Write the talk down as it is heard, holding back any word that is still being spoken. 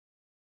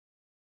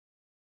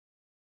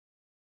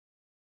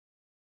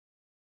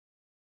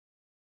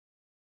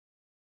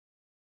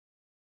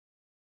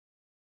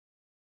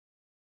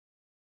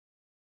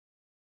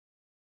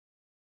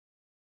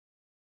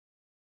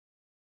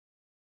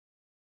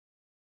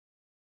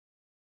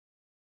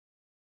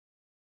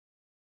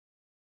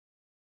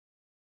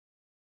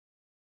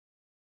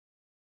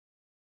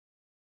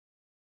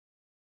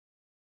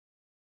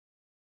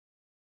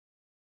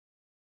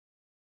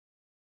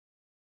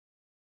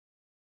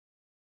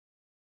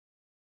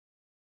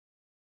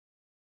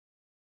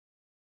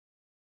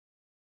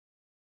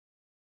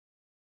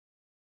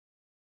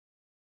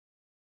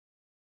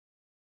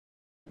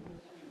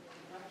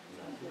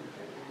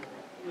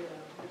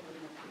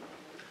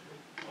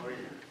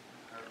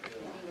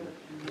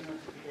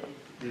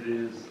It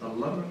is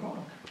 11 o'clock.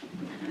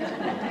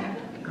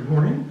 Good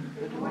morning.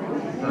 Good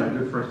morning. It's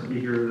good for us to be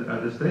here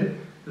this day.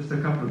 Just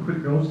a couple of quick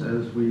notes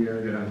as we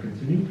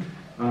continue.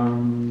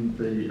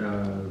 The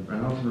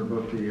announcement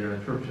about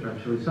the church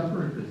chili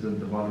supper is at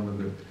the bottom of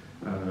the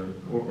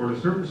order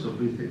service, so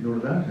please take note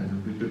of that, and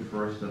it'll be good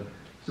for us to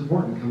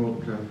support and come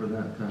out for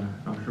that.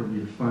 I'm sure it'll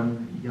be a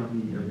fun,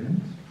 yummy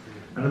event.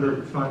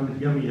 Another fun,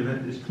 yummy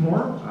event is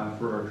tomorrow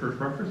for our church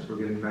breakfast. We're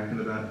getting back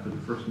into that for the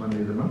first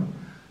Monday of the month.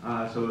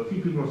 So a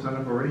few people have signed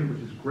up already, which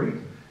is great,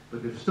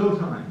 but there's still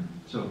time.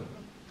 So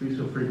please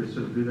feel free to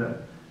sort of do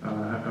that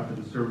after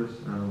the service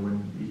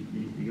when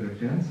you get a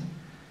chance.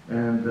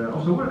 And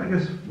also, I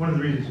guess one of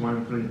the reasons why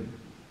I'm feeling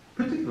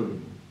particularly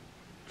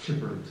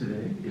chipper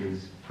today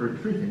is for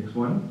three things.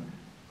 One,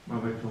 my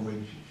wife told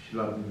me she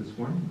loved me this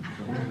morning.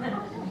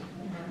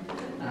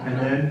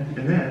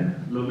 and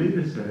then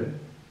Lolita said,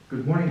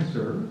 "Good morning,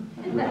 sir."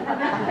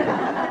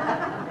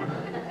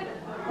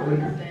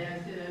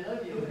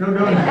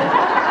 No.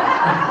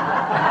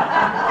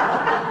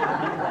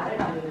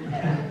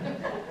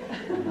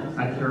 I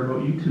care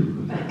about you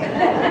too.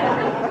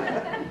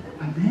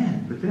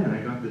 But then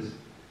I got this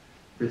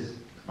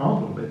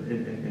envelope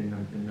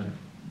in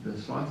the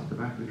slots at the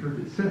back of the church.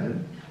 It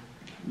said,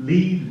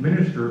 "Lead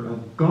minister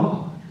of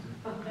God."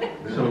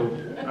 So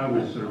I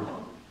was sort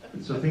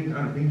of things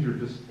are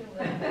just,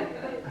 I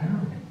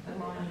don't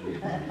know.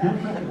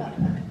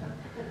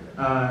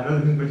 Another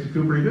thing that makes you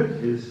feel pretty good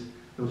is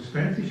those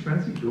fancy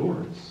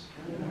doors.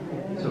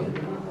 So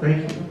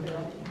thank you.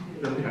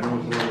 I know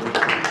it's a lot of work.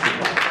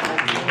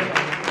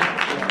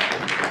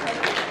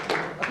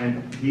 And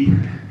he can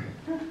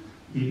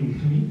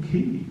give me a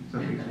key.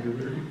 Something to do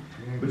with it.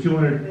 But you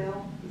wanted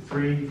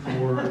 3,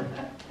 4,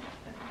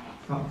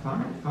 5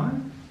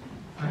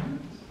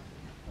 minutes?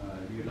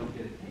 You don't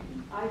get a key.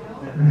 I know.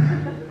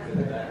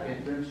 The back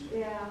entrance.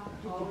 Yeah,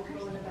 always go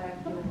in the back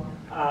door.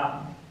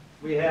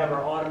 We have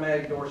our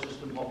automatic door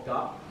system hooked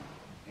up,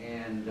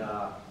 and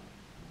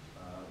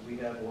we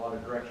have a lot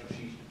of direction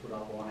sheets to put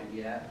up on it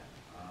yet.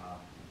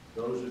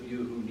 Those of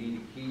you who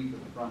need a key for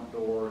the front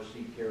door,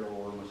 see Carol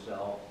or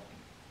myself.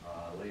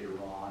 Later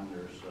on,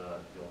 you'll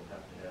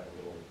have to have a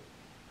little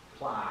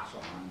class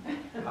on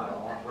how to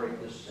operate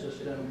this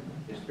system.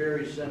 It's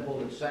very simple.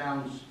 It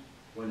sounds,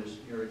 when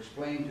you're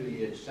explained to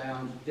you, it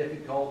sounds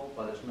difficult,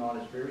 but it's not.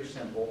 It's very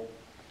simple.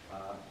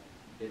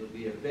 It'll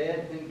be a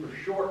bad thing for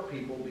short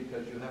people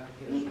because you have to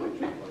hit a switch.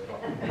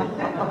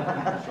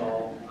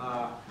 So,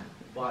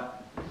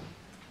 but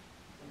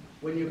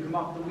when you come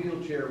up the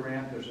wheelchair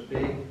ramp, there's a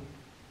big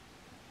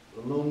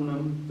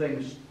aluminum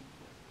thing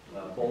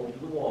bolted to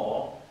the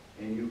wall,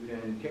 and you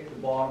can kick the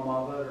bottom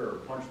of it or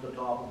punch the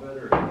top of it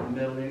or hit the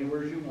middle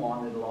anywhere you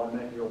want. It'll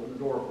automatically open the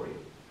door for you.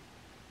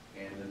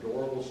 And the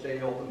door will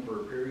stay open for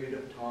a period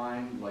of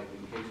time, like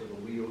in case of a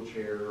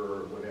wheelchair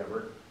or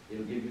whatever.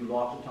 It'll give you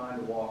lots of time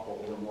to walk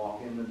over and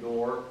walk in the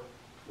door.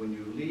 When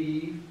you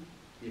leave,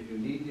 if you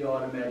need the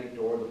automatic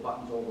door, the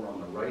button's over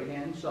on the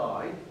right-hand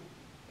side,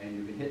 and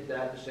you can hit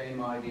that the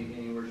same ID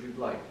anywhere you'd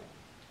like.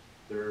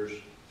 There's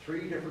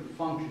 3 different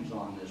functions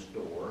on this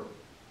door.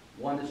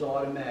 One is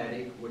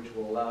automatic, which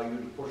will allow you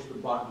to push the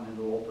button and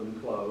it'll open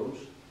and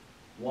close.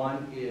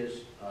 One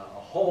is a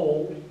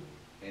hold,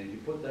 and if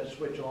you put that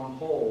switch on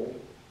hold,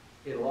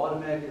 it'll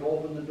automatically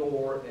open the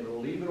door and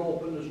it'll leave it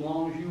open as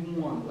long as you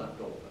want it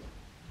left open.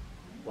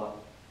 But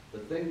the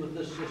thing with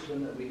this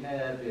system that we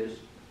have is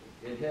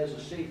it has a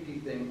safety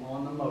thing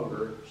on the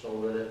motor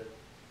so that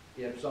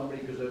if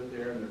somebody goes out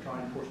there and they're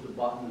trying to push the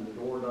button and the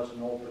door doesn't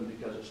open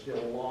because it's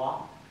still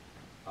locked,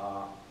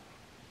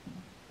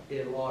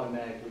 it'll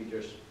automatically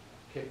just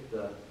kick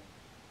the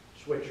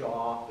switch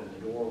off and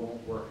the door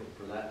won't work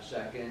for that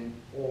second,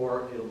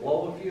 or it'll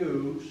blow a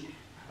fuse.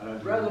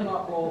 I'd rather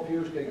not blow a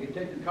fuse because you can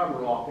take the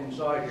cover off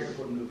inside here to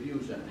put a new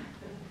fuse in it.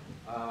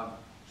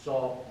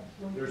 So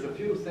there's a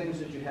few things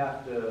that you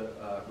have to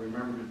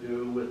remember to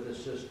do with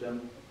this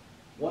system.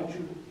 Once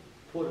you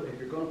if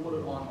you're going to put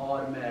it on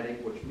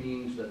automatic, which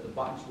means that the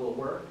buttons will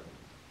work,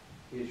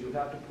 is you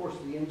have to push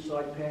the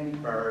inside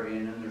panic bar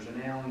in, and there's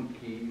an Allen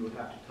key. You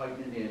have to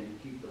tighten it in to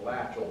keep the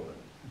latch open.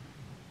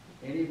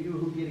 Any of you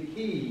who get a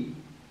key,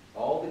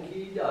 all the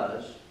key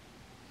does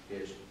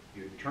is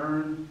you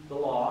turn the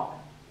lock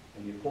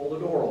and you pull the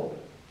door open.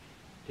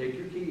 Take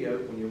your key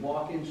out. When you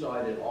walk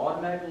inside, it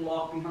automatically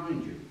lock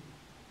behind you.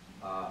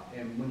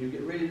 And when you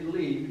get ready to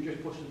leave, you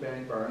just push the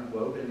panic bar and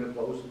go out, and the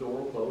door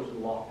will close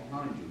and lock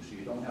behind you. So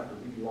you don't have to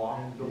re-lock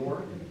the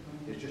door.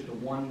 It's just a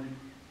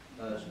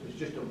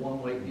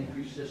one-way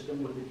entry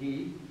system with the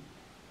key.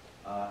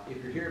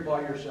 If you're here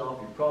by yourself,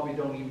 you probably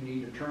don't even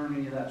need to turn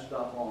any of that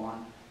stuff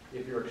on.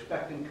 If you're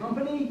expecting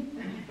company,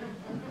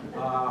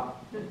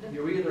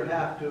 they'll either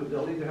have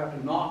to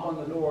knock on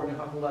the door and you'll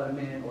have to let them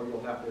in, or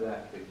you'll have to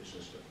activate the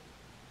system.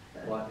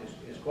 But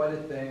it's quite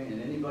a thing, and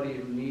anybody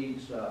who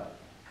needs,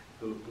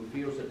 who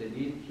feels that they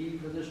need a key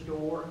for this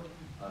door,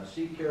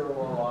 see Carol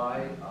or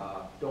I.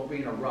 Don't be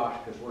in a rush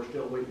because we're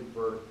still waiting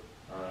for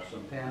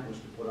some pamphlets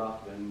to put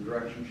up and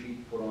direction sheet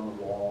to put on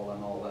the wall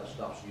and all that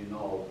stuff, so you can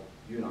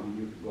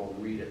go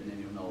and read it and then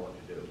you'll know what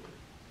to do.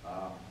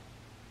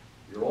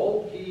 Your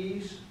old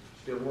keys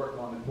still work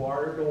on the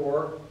choir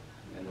door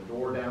and the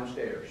door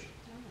downstairs.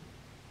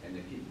 And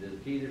the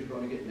key that you're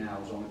going to get now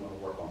is only going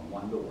to work on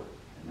one door,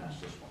 and that's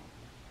this one.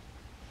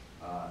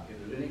 If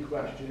there's any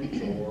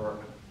questions, or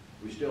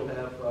we still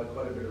have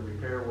quite a bit of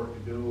repair work to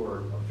do,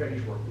 or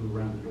finish work to do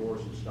around the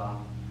doors and stuff.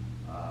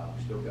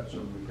 We still got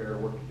some repair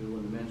work to do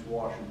in the men's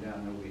washroom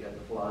down there. We had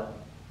the flood.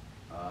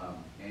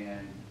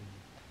 And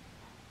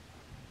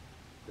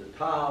the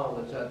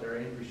tile that's at their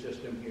entry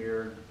system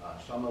here,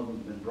 some of them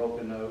have been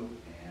broken out,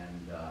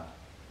 and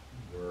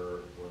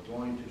we're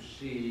going to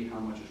see how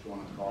much it's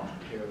going to cost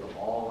to tear them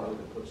all out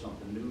and put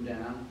something new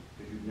down,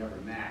 because you've never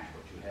matched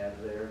what you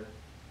have there,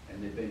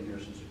 and they've been here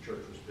since the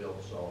church was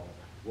built. So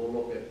we'll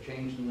look at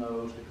changing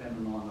those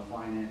depending on the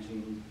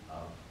financing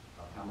of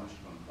how much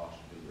it's going to cost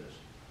to do this.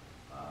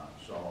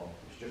 So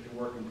it's just a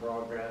work in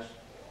progress.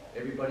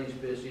 Everybody's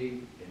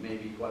busy. It may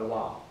be quite a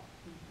while.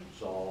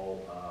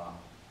 So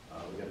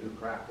we got to do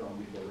crack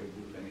film before we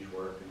do finish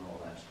work and all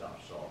that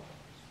stuff. So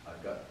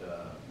I've got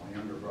my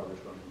younger brother's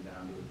going to come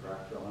down to the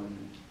crack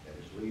filling at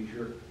his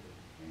leisure,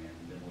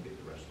 and then we'll get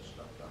the rest of the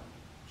stuff done.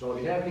 So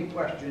if you have any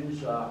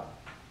questions,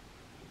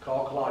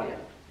 call Claudia.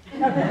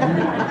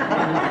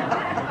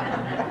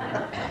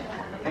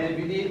 And if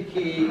you need a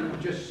key,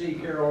 just see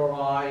Carol or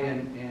I,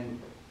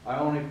 and I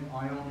only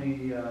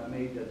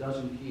made a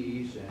dozen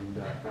keys,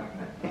 and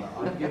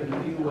I've given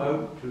a few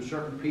out to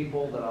certain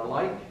people that I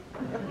like.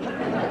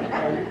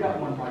 Oh, you got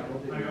one, Michael,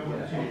 didn't you? I got one,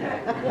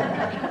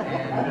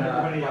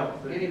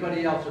 too. And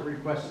anybody else that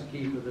requests a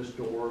key for this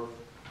door,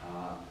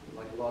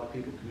 like a lot of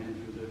people come in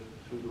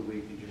through the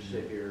week and just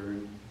sit here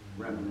and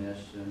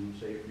reminisce and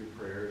say a few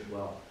prayers.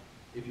 Well,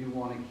 if you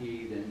want a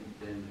key, then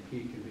the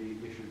key can be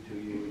issued to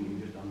you, and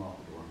you just unlock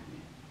the door and come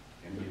in,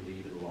 and you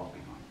leave it locked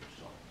behind you.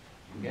 So,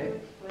 okay?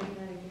 Explain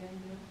that again,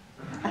 Bill.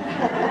 I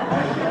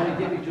can only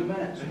give you 2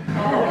 minutes.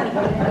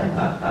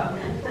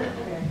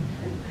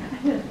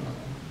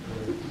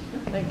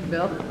 Thank you,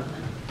 Bill.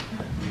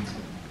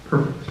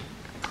 Perfect.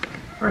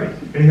 All right,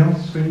 anything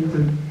else we need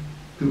to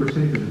do or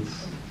say?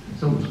 Because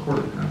it's almost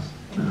quarter past.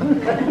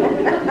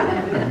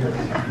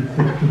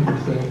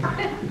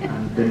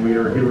 Then we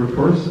are here, of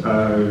course,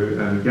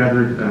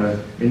 gathered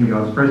in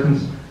God's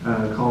presence,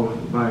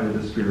 called by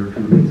the Spirit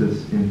who leads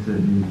us into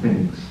new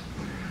things.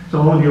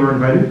 So all of you are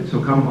invited.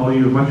 So come, all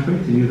you of much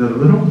faith, and you that are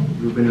little.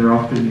 You've been here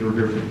often, you were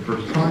here for the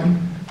first time.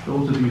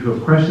 Those of you who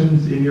have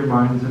questions in your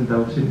minds and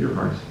doubts in your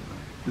hearts,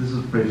 this is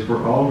a place where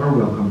all are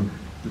welcome.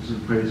 This is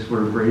a place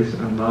where grace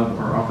and love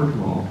are offered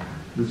to all.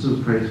 This is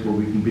a place where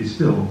we can be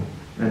still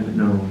and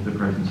know the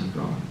presence of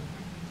God.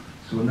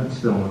 So in that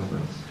stillness,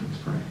 let's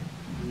pray.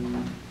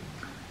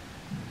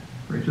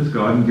 Gracious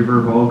God and giver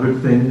of all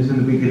good things, in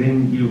the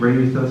beginning you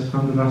raised us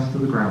from the dust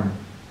of the ground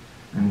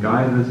and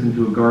guided us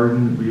into a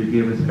garden where you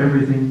gave us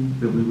everything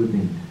that we would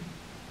need.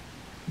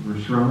 We were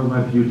surrounded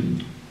by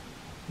beauty.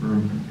 We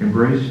were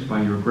embraced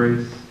by your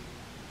grace.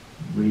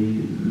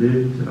 We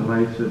lived a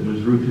life that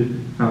was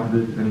rooted,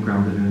 founded, and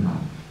grounded in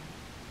love.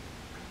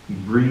 You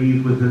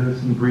breathed within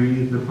us and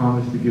breathed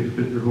upon us the gift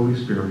of your Holy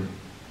Spirit,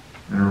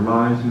 and our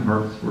lives and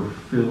hearts were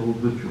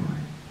filled with joy.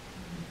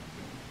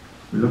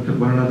 We looked at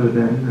one another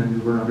then, and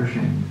we were not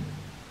ashamed.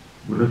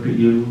 We looked at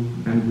you,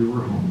 and we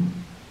were home.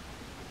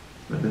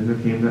 But then there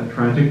came that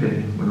tragic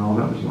day when all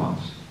that was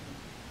lost.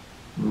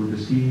 We were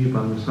deceived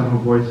by the subtle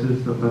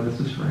voices that led us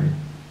astray.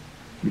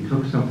 We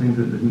took something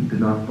that did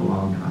not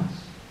belong to us.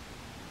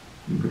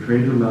 We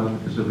betrayed your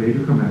love, disobeyed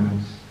your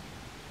commandments.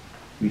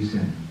 We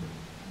sinned.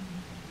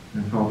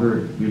 And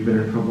Father, we've been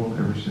in trouble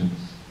ever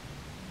since.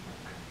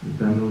 We've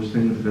done those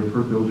things that have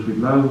hurt those we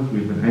love.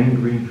 We've been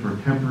angry and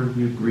short-tempered.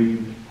 We've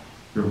grieved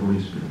your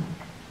Holy Spirit.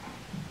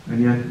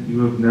 And yet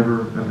you have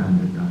never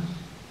abandoned us.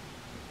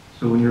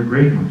 So in your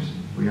great mercy,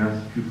 we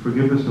ask that you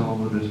forgive us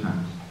all of this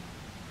past.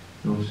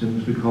 Those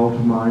sins we call to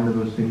mind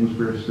and those things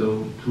we are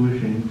still too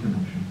ashamed to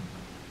mention.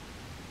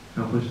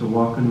 Help us to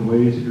walk in the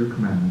ways of your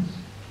commandments,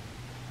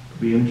 to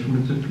be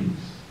instruments of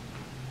peace.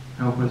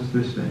 Help us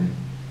this day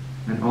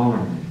and all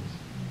our days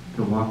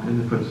to walk in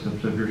the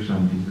footsteps of your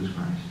Son, Jesus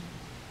Christ.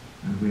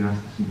 And we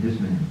ask this in his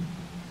name.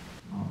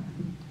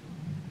 Amen.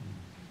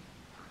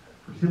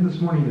 First hymn this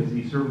morning is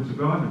the Servants of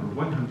God, number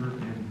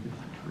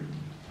 153.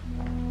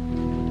 Amen.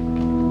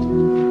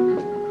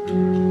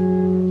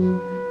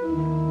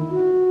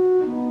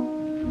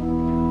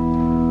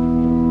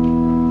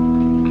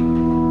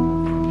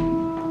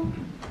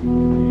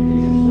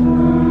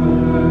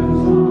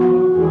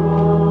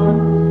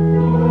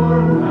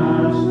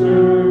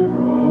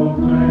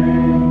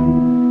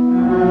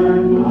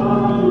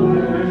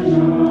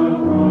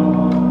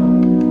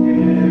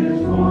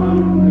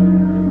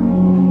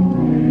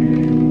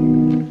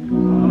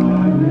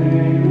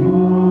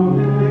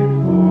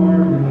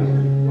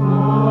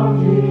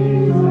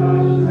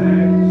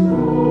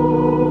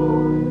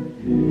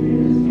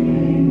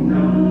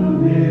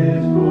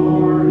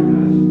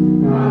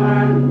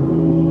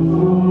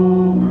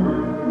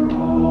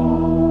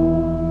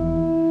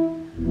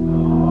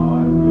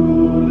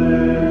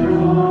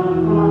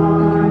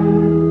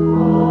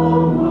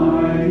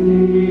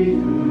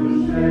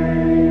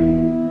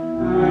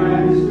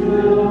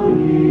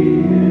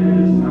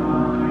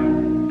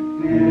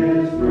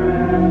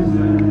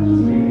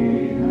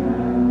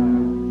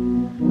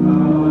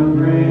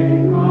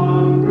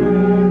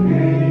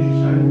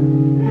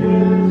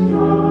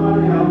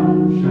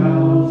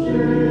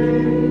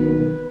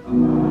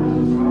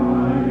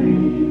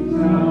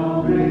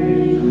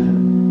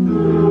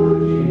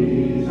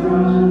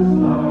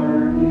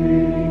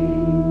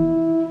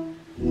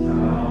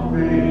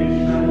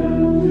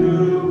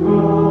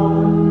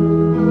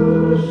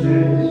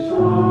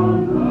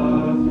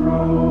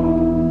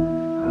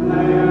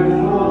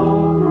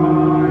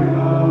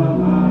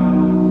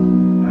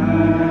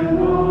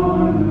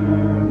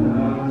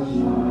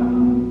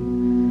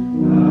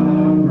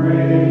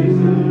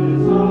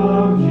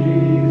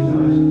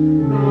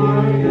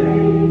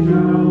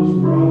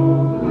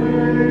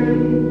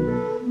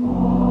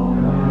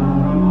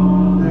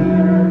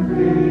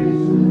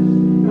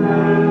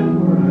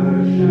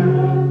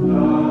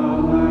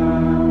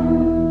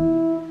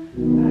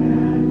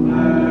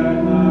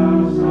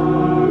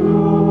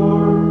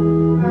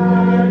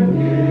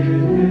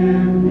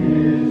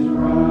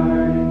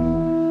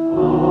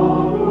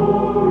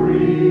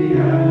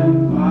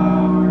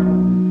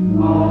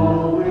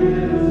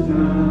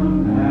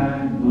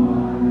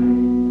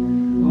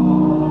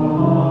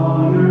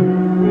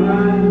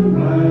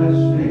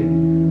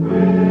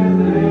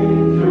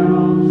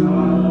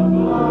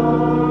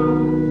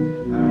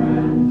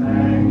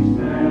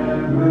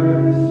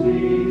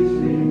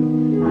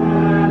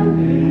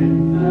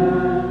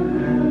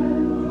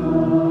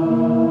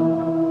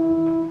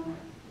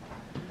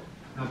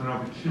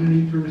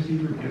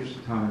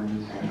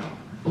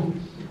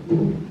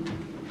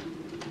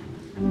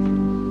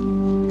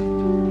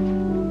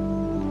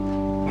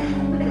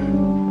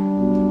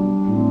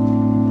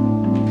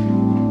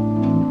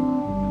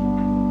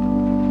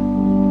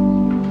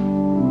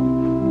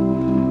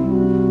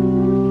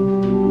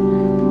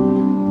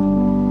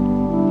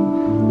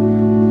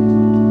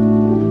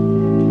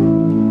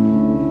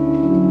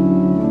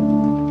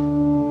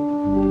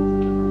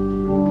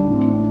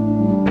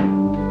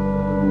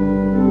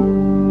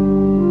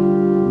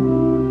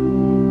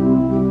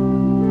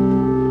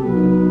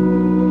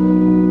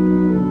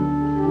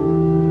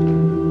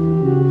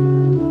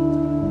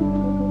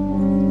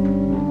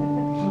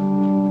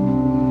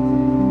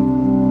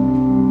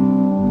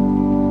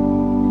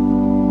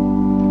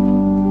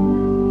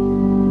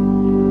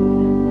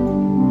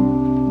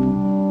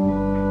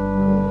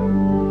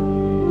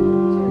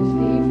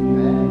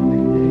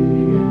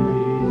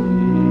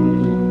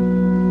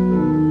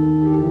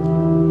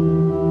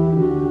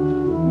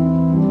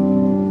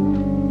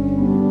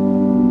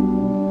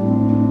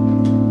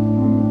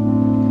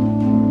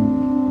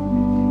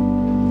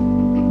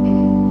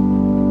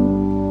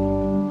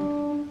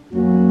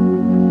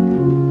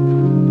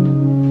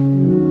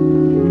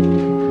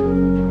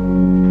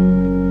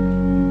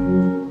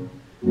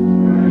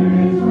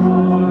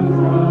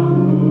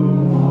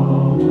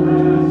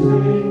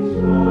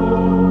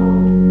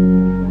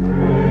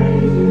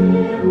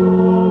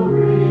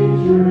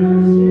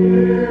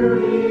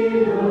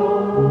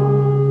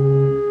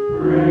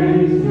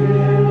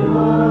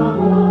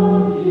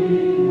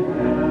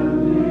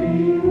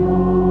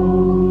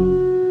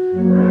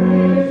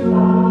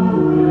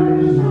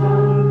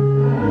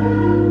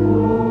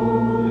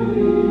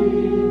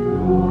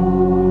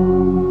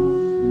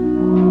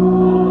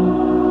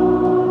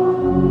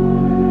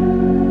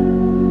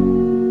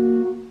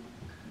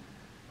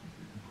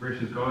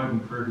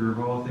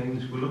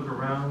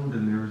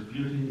 and there is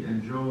beauty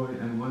and joy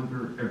and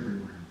wonder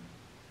everywhere.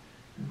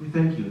 And we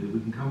thank you that we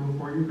can come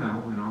before you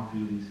now and offer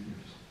you these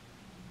gifts.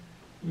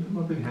 Your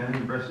loving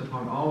hand rest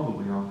upon all that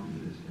we offer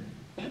you this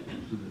day,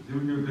 so that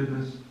through your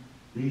goodness,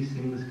 these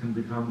things can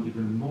become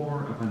even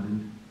more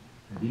abundant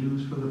and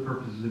used for the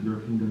purposes of your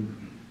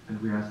kingdom.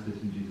 And we ask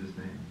this in Jesus'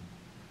 name.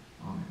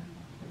 Amen.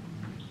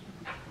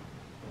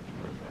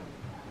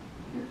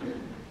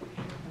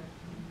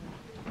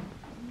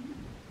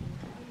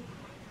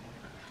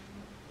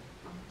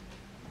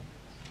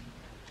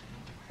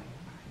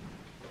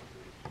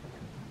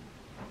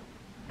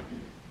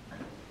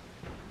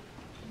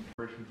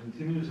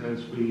 Continues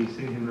as we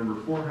sing hymn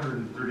number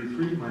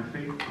 433, My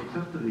Faith Looks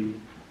Up to Thee,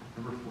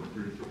 number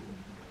 433.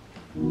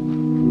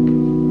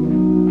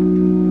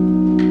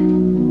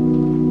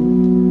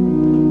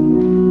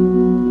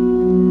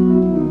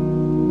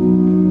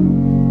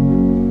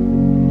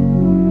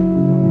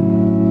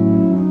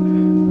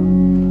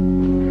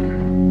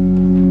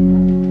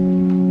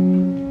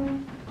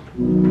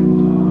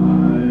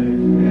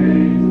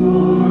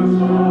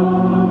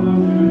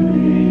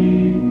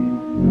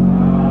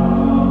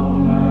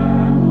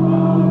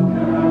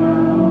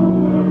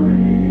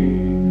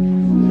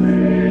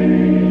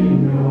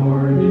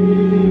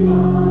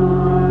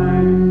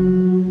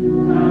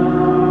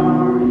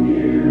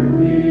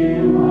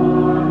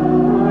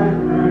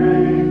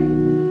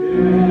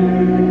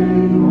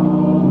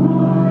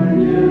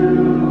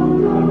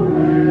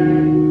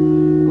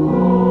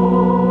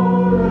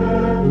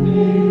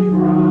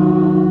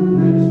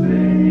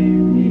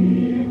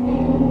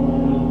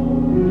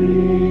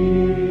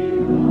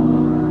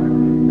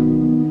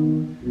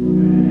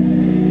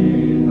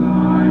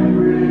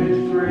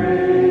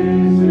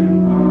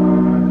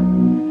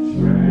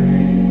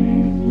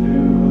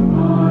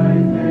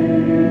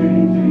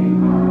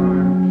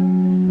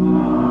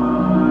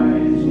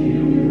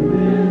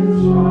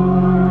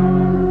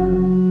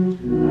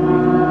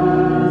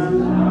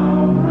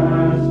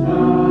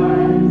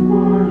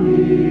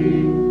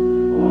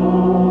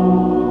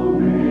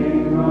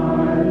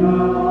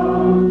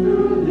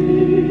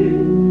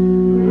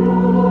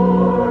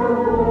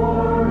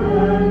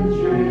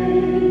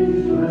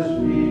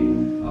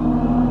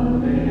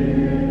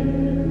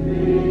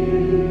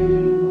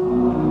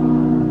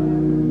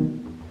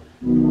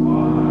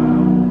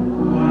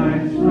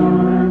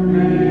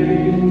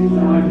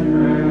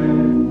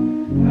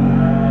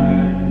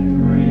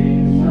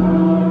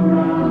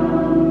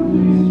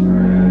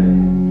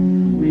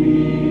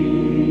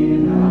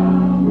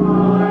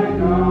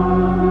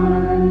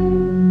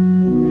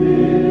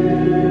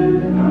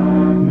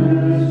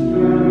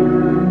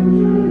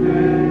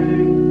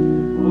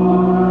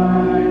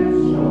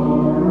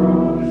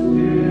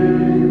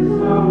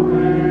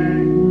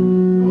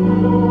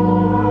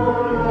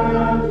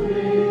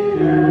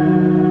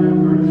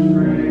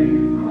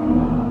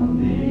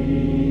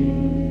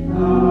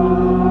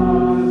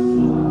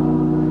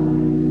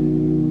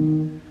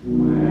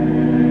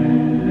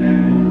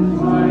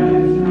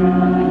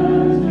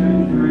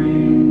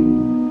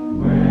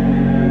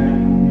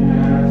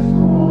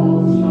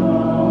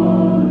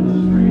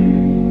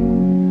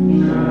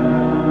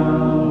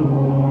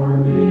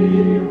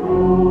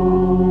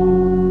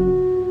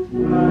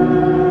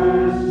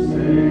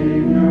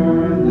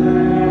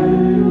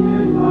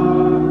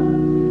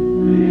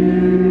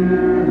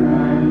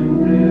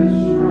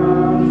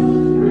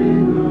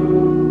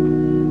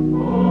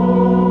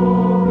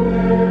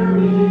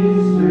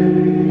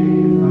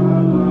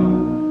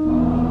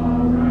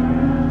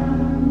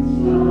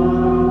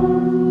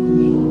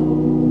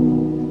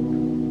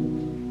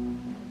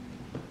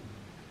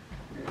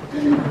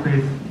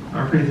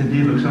 faith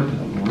indeed looks up to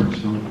the Lord,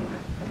 so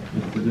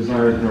with the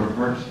desires of our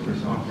hearts, let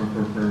us offer up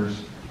our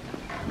prayers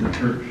to the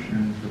church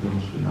and for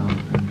those we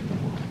love and to the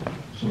world.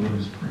 So let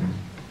us pray.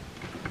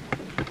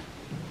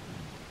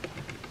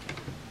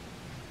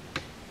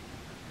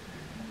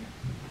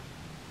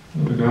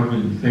 Lord God,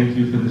 we thank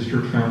you for this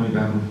church family of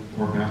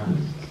Avonport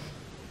Baptists.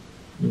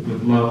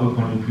 With love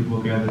upon you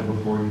people gathered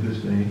before you this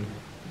day.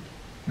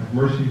 Have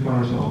mercy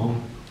upon us all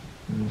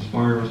and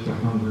inspire us to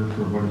hunger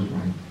for what is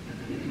right.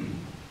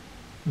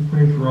 We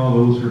pray for all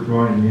those who are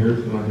drawing near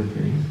to the light of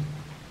faith,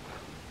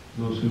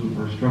 those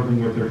who are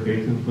struggling with their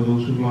faith, and for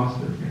those who have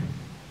lost their faith.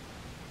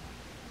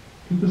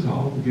 Give us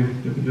all the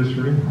gift of a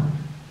discerning heart,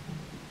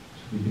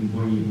 so we can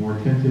be more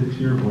attentive to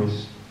your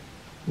voice,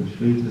 which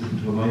leads us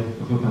into a life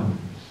of abundance.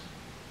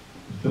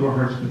 And fill our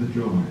hearts with the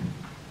joy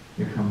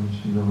that comes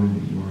from knowing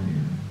that you are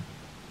near.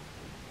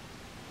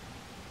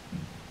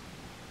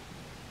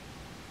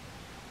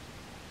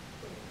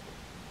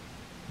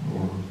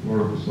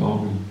 Lord of us all,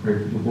 we pray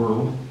for the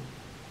world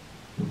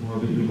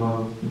that you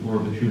love, the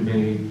world that you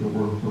made, the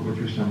world for which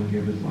your Son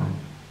gave his life.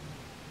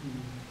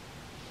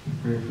 We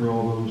pray for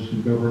all those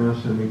who govern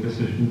us and make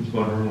decisions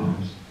about our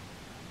lives.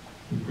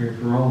 We pray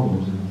for all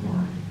those in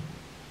authority.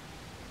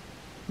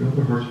 Fill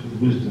their hearts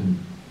with wisdom,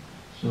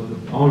 so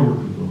that all your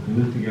people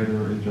can live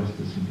together in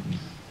justice and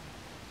peace.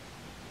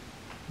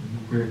 And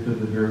we pray for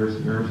the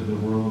various areas of the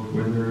world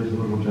where there is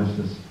little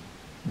justice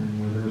and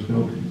where there is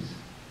no peace.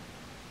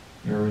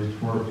 areas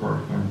torn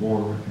apart by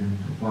war and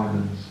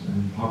violence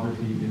and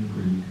poverty and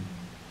greed.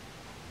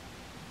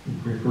 We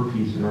pray for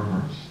peace in our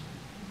hearts,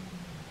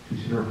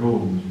 peace in our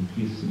homes, and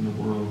peace in the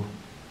world.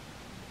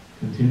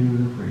 Continuing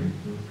to pray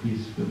for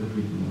peace for the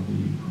people of the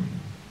Ukraine.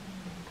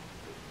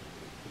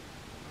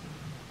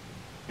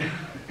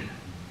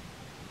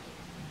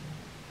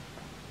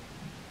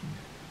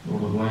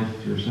 Lord of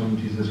life, your Son,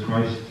 Jesus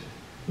Christ,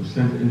 was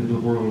sent into the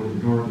world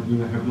in order that we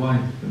might have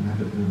life and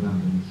have it in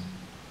abundance.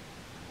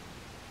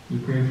 We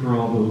pray for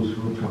all those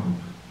who are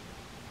troubled,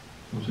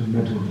 those in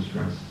mental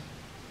distress,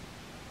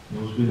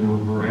 those we know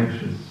who are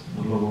anxious,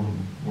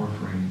 alone, or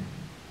afraid.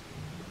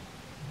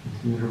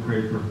 Continue to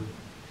pray for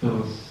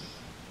Phyllis,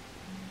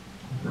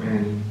 for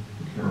Annie,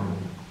 for Carol,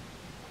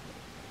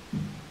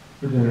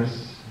 for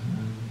Dennis,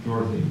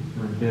 Dorothy,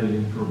 for Debbie,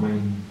 and for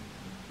Wayne,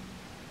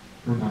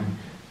 for Mike,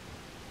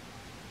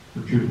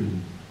 for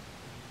Judy,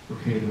 for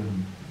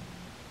Caitlin,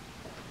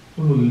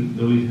 for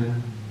Lolita,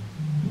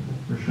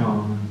 for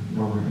Sean,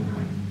 Nora, and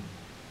Hayden.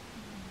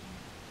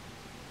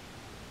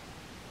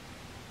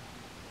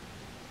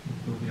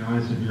 Put the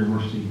eyes of your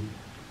mercy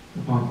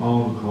upon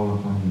all who call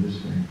upon you this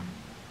day.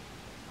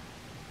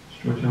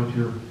 Stretch out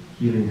your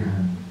healing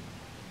hand.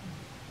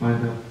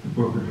 Bind up the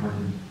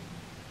brokenhearted.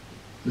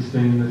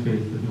 Sustain the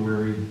faith of the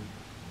weary.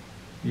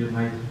 Be a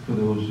light for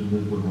those who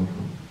live without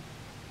hope.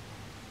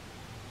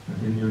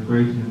 And in your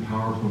great and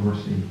powerful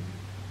mercy,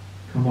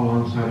 come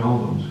alongside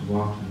all those who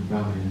walk through the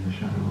valley in the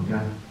shadow of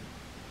death.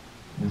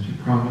 As you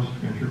promised,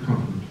 grant your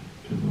comfort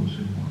to those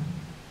who mourn.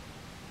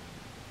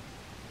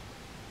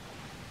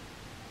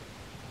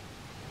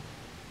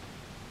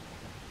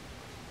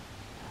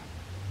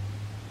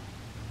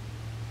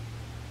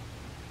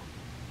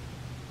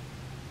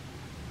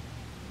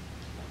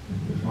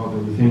 Father,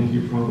 we thank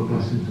you for all the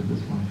blessings of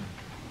this life,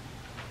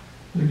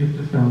 for the gift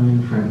of family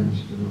and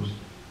friends, for those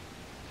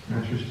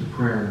answers to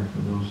prayer,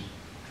 for those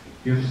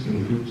gifts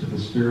and fruits of the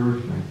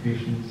Spirit, like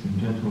patience and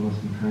gentleness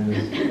and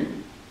kindness,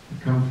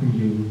 that come from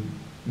you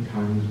in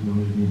times when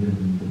we've needed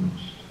them the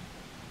most.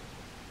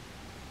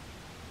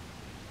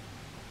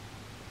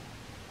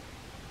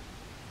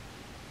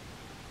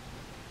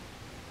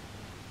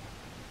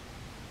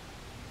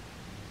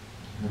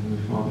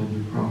 Heavenly Father,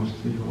 you promised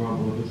to be our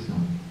beloved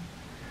Son.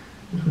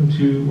 If when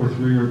two or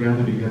three are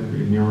gathered together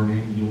in your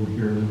name, you will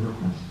hear their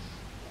requests.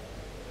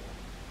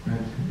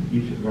 Grant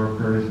each of our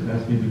prayers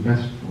as may be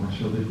best for us,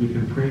 so that we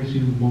can praise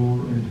you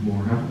more and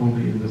more, not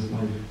only in this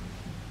life,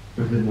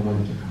 but in the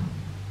life to come.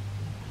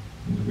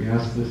 And we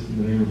ask this in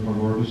the name of our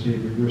Lord and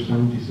Savior, your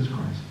Son, Jesus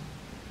Christ,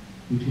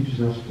 who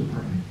teaches us to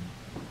pray.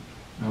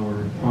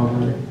 Our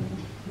Father,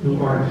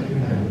 who art in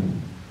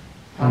heaven,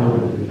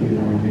 hallowed be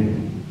thy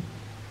name.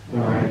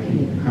 Thy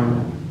kingdom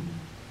come,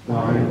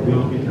 thy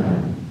will be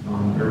done,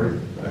 on earth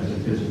as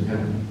it is in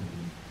heaven.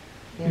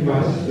 Give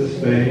us this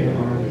day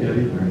our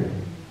daily bread,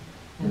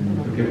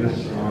 and forgive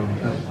us our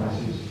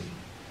trespasses,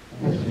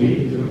 as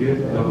we forgive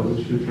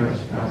those who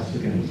trespass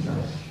against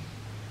us.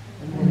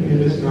 And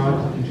lead us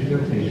not into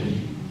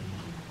temptation,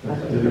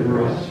 but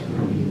deliver us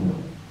from evil.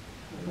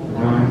 For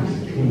thine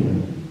is the kingdom,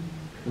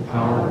 the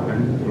power,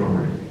 and the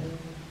glory,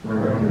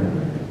 forever and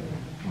ever.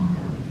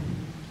 Amen.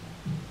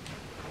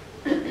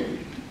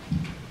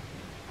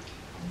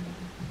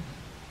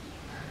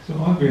 So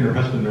Audrey and her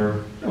husband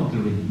are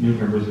relatively new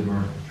members of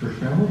our church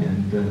family,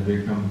 and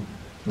they come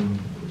from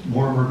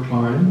warmer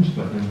climes,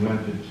 but I'm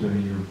glad that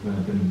you've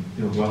been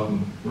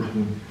welcome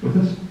working with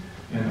us.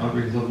 And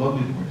Audrey has a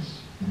lovely voice,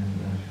 and I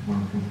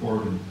want to come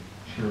forward and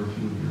share a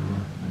few of your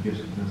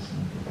gifts with us.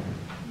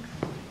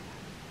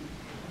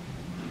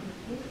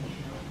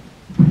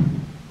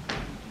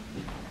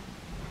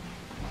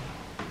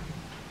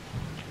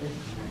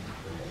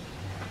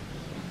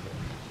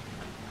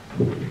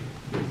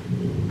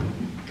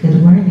 Good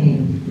morning.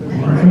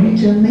 I'm from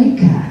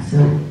Jamaica, so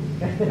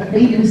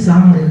we do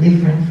songs that are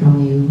different from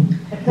you.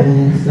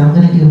 So I'm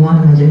going to do one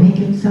of my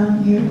Jamaican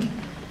songs here,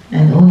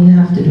 and all you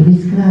have to do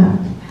is clap.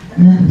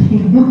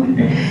 Nothing more.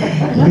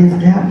 Just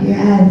clap your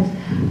hands.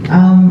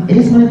 I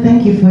just want to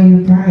thank you for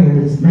your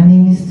prayers. My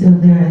name is still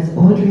there as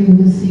Audrey, who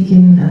was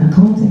seeking an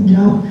accounting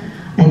job.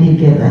 I did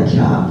get that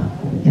job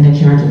in a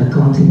chartered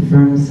accounting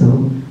firm,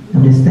 so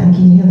I'm just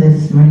thanking you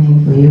this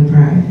morning for your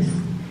prayers.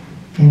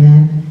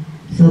 Amen.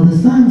 So the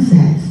song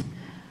says,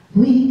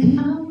 we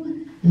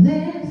come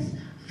this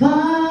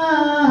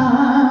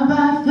far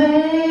by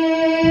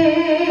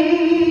faith,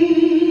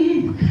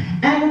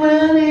 and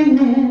we're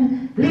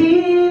leaning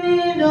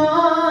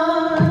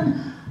on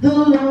the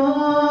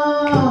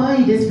Lord.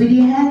 You just put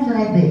your hands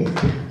like this.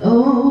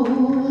 Oh,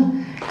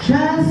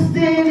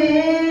 trusting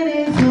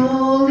in His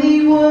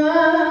holy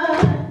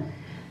word.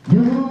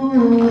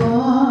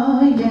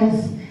 Oh,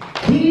 yes,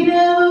 He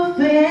never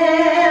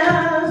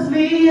fails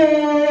me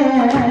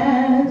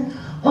yet.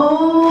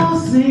 Oh,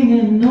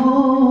 singing,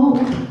 oh,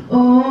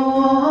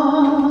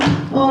 oh,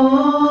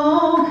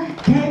 oh,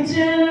 can't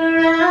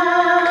turn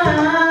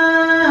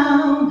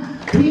around.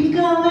 We've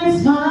come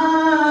this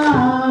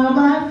far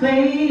by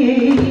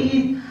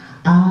faith.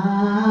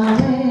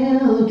 I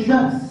will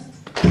trust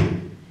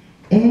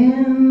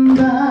in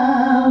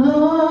the Lord.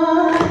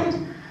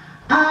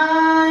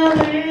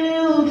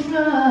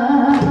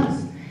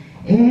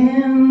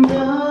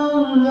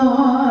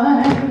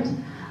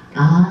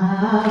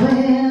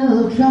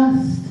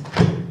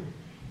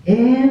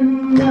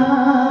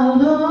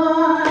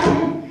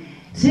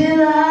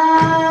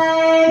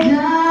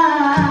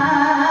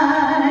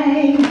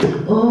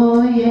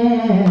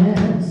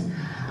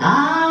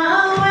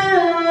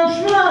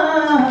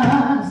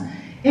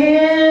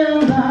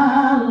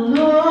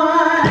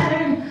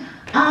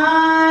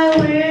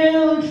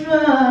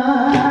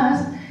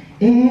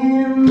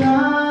 In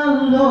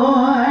the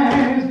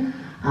Lord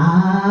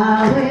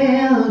I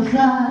will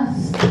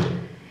trust.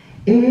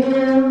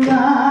 In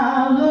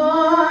the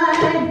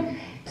Lord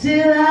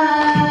till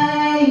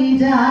I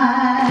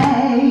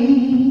die.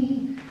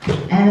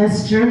 And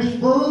as church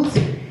folks,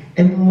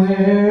 and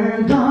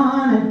we're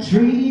gonna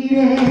treat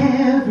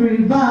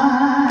everybody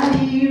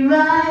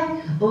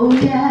right. Oh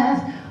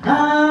yes,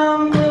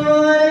 I'm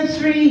gonna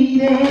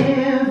treat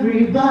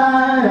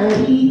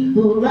everybody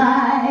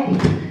right.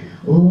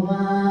 Oh,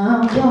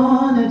 I'm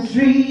gonna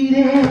treat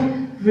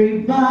everybody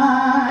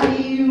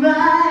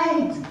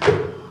right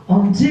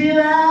until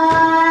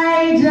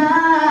I die.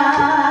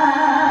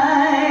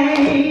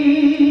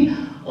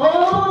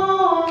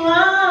 Oh,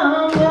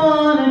 I'm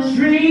gonna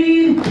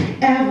treat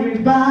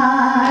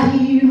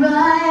everybody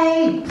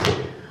right.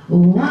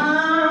 Oh,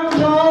 I'm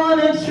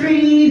gonna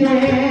treat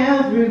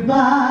everybody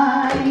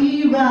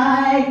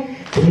right.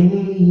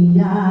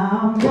 Hey,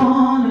 I'm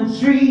gonna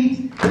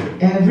treat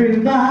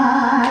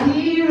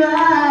everybody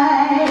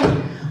right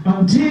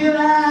until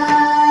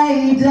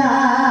I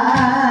die.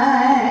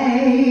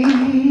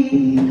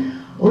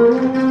 Oh,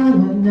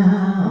 and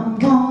I'm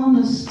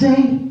gonna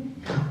stay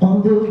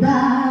on the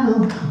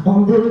battlefield.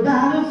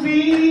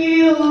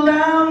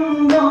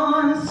 I'm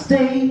gonna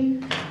stay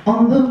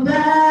on the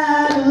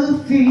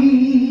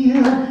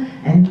battlefield,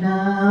 and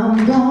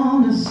I'm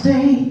gonna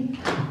stay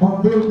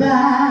on the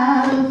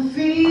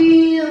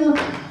battlefield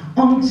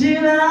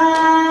until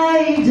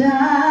I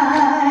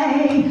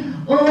die.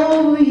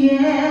 Oh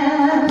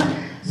yeah,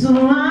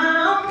 so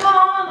I'm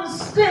gonna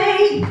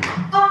stay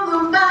on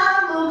the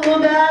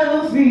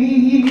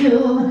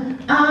battlefield.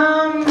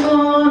 I'm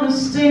gonna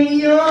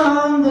stay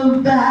on the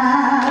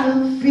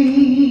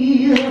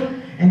battlefield,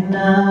 and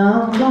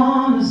I'm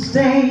gonna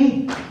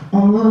stay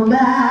on the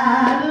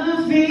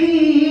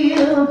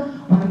battlefield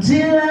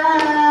until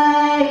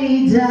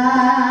I die.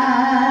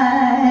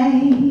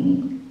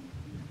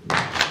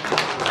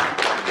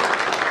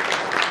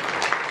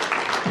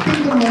 I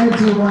think I'm going to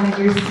do one of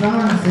your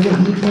songs so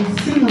that you can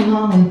sing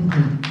along with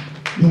me.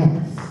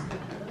 Yes,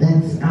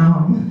 that's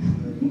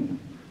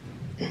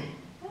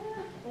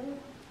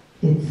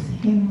it's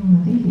hymn,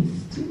 I think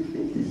it's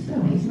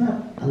 257. It's not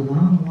a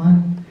long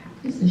one,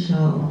 it's a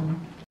short one.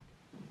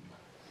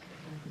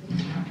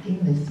 In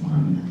this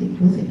one, I think,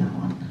 was it that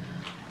one?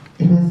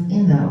 It was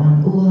in that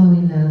one.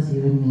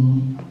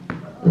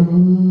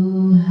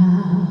 Oh,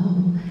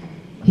 how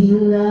he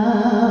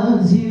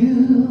loves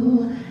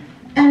you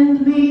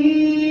and me.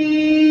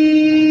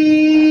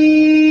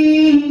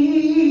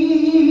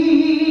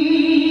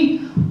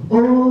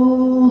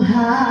 Oh,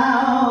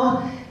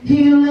 how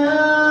he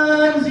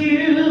loves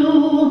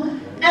you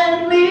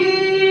and me.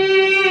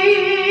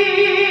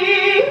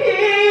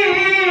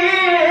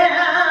 Oh,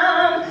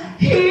 how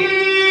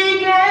he loves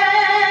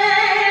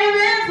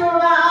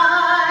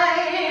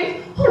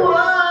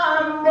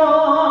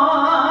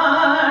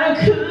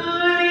you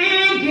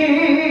and me.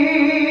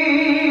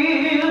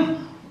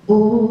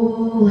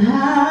 Oh,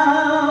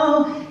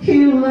 how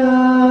he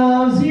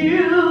loves you.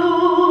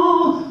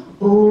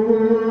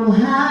 Oh,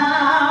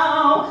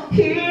 how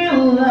he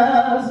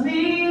loves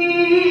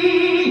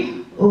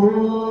me.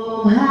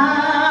 Oh,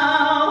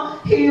 how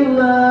he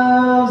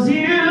loves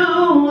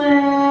you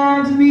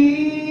and me.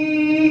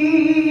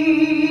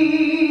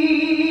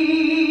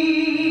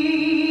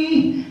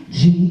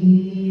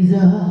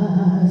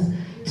 Jesus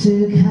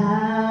to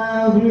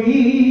Calvary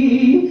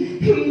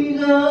he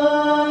goes,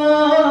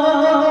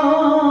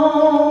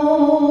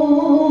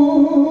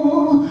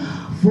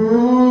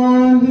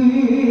 for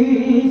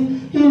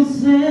with his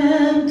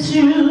sin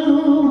to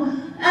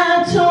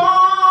atone.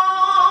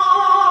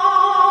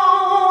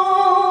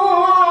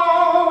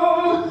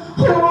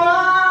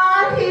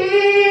 What he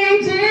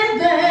did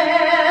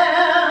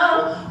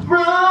there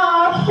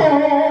brought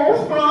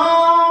hope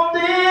from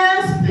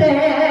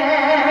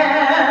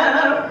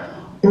despair.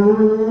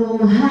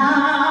 Oh,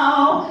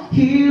 how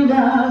he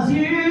loves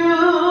you.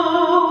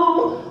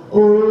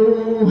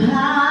 Oh,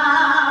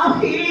 how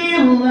he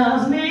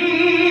loves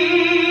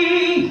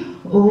me.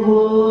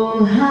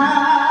 Oh,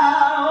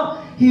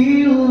 how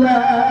he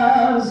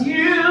loves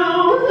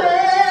you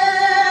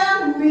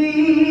and me.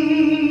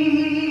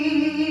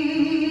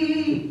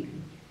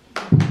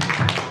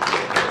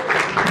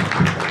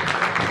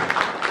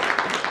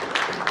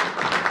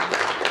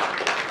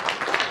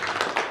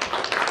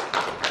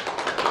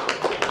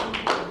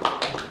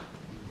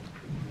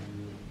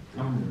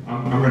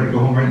 I'm ready to go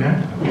home right now.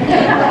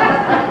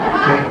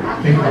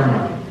 Thank you very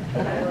much.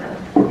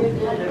 You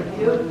did a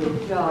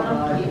beautiful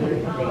job,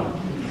 Audrey.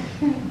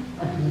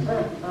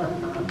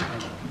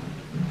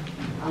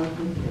 I'll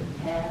give you a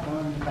pat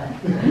on the back.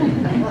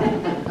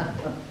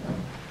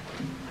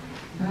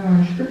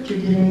 Our scripture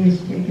today is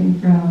taken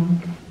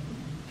from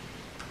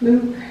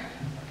Luke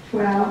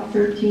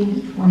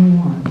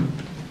 12:13-21.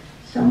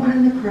 Someone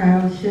in the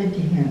crowd said to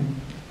him,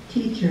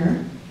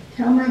 "Teacher,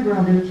 tell my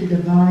brother to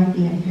divide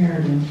the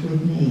inheritance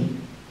with me."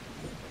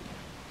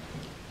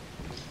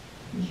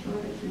 You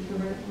sure this is the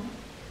right one?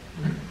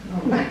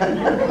 Oh.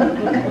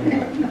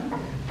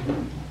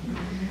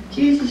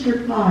 Jesus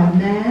Jesus replied,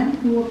 "Man,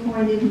 who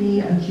appointed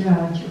me a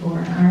judge or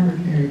an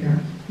arbitrator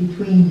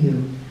between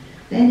you?"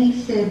 Then he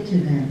said to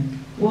them,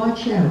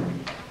 "Watch out.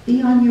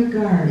 Be on your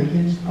guard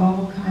against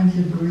all kinds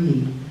of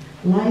greed.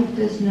 Life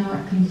does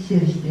not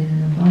consist in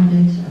an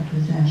abundance of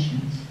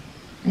possessions."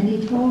 And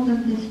he told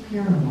them this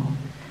parable.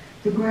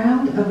 The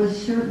ground of a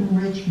certain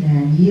rich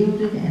man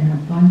yielded an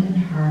abundant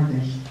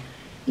harvest.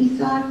 He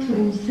thought to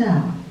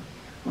himself,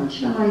 "What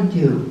shall I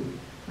do?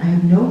 I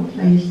have no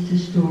place to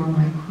store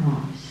my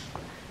crops."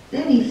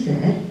 Then he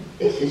said,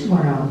 "This is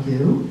what I'll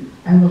do.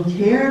 I will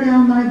tear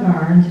down my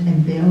barns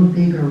and build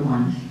bigger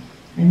ones,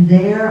 and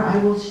there I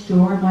will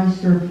store my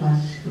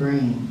surplus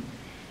grain.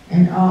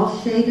 And I'll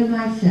say to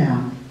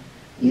myself,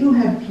 you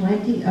have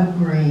plenty of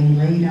grain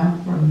laid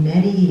up for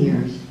many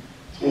years.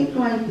 Take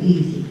life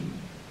easy.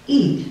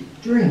 Eat,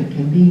 drink,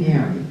 and be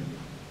merry."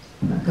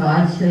 But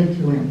God said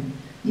to him,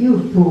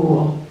 "You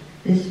fool,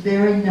 this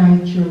very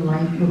night your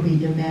life will be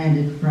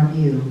demanded from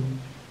you.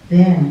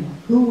 Then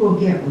who will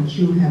get what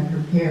you have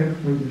prepared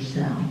for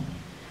yourself?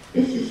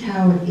 This is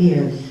how it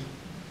is.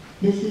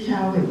 This is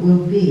how it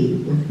will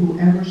be with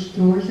whoever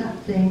stores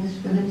up things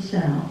for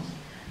themselves,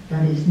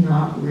 but is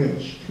not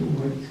rich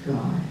towards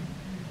God."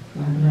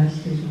 God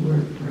bless his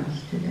word for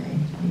us today.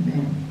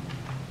 Amen.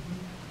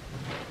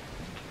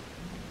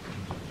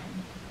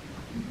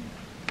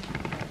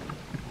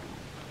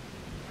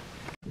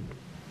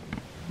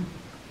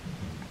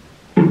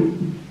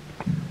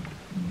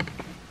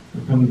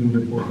 We're coming to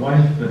bring forth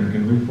life, and it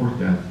can bring forth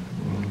death.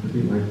 Well, it could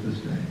be life this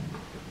day.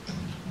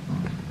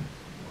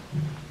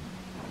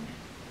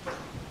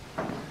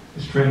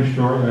 A strange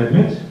story, I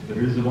admit, but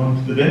it is the one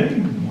for the day,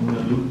 the one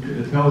that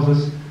Luke tells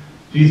us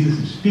Jesus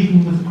is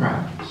speaking with the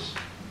crowds.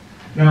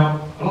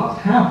 Now, a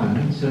lot's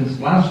happened since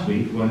last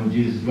week when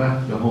Jesus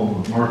left the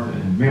home of Martha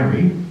and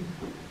Mary.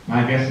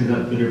 My guess is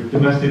that the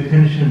domestic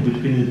tension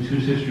between the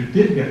two sisters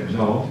did get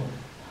resolved,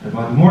 and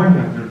by the morning,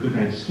 after a good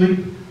night's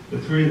sleep, the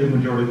three of them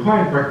enjoyed a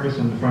quiet breakfast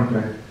on the front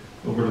deck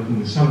overlooking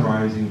the sun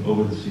rising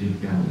over the Sea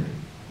of Galilee.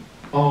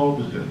 All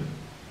was good.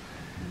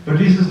 But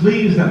Jesus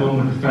leaves that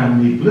moment of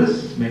family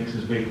bliss, makes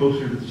his way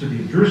closer to the city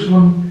of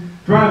Jerusalem,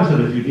 drives out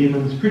a few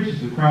demons, preaches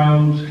to the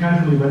crowds,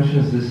 casually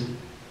mentions this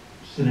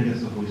sin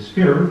against the Holy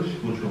Spirit,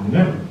 which will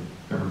never,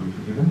 ever be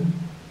forgiven,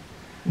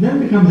 and then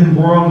becomes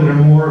embroiled in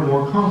more and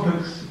more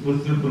conflicts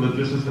with the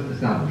religious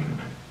establishment.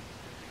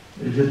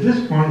 It is at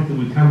this point that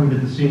we come into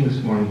the scene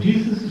this morning.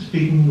 Jesus is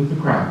speaking with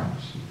the crowds.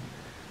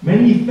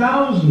 Many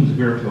thousands,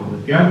 we are told,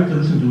 have gathered to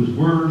listen to his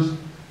words,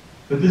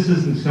 but this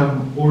isn't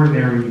some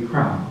ordinary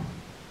crowd.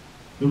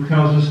 Luke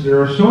tells us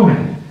there are so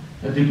many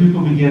that the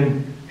people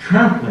begin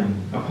trampling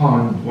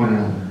upon one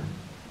another.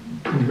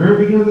 In the very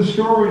beginning of the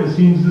story, it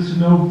seems this is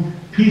no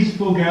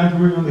peaceful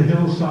gathering on the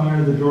hillside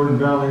of the Jordan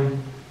Valley.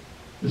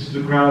 This is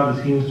a crowd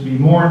that seems to be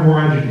more and more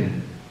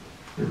agitated.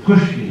 They're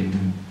pushing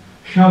and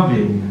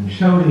shoving and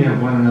shouting at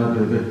one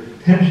another. The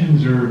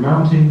tensions are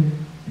mounting,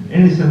 and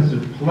any sense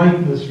of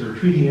politeness or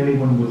treating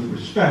anyone with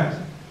respect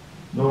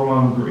no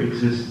longer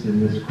exists in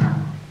this crowd.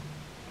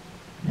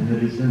 And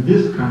it is in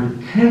this kind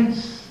of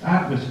tense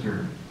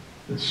atmosphere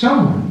that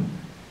someone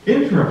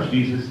interrupts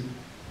Jesus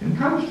and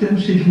comes to him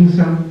seeking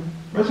some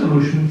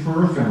resolution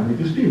for a family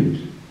dispute.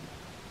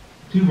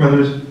 Two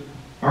brothers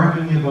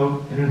arguing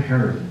about an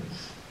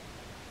inheritance.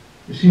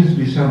 There seems to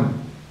be some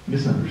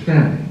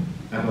misunderstanding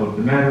about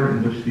the manner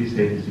in which the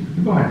estate is to be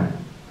divided.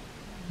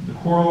 The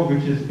quarrel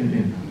reaches an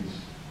impasse.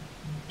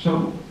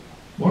 So,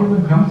 one of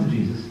them comes to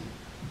Jesus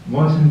and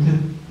wants him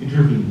to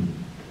intervene.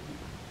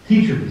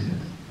 "Teacher," he says,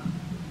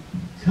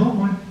 "tell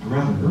my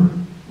brother,"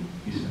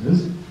 he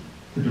says,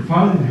 "to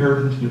divide the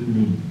inheritance with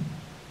me."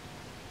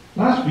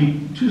 Last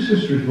week, two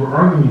sisters were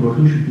arguing about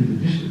who should do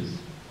the dishes.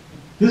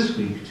 This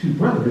week, two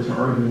brothers are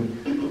arguing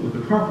with the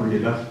property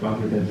left by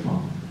their dead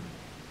father.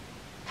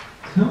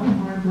 "Tell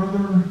my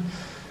brother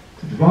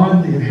to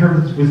divide the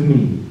inheritance with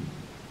me.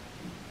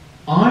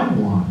 I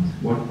want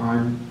what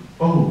I'm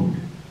owed.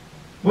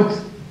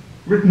 What's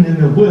written in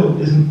the will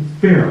isn't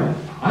fair.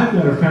 I've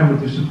got a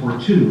family to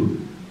support too.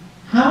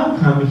 How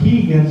come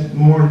he gets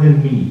more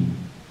than me?"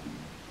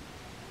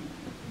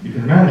 You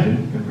can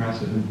imagine, and perhaps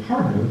have been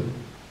part of,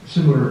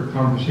 similar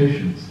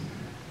conversations.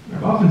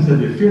 I've often said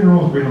that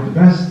funerals bring out the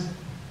best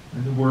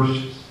and the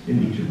worst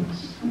in each of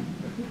us.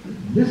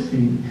 This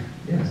seems,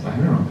 yes, I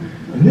know,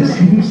 and this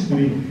seems to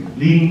be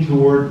leaning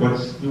toward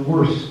what's the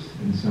worst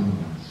in some of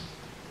us.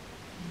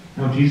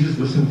 Now, Jesus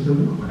listens to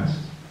the request,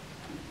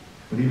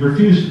 but he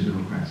refuses the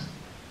request.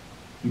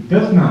 He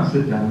does not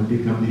sit down and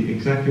become the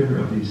executor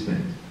of the estate.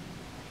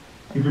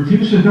 He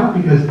refuses not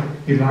because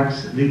he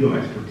lacks legal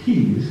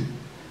expertise,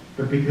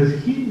 but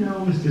because he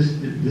knows this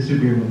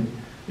disagreement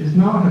is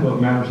not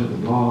about matters of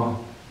the law,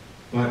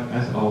 but,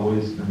 as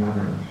always, a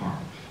matter of the heart.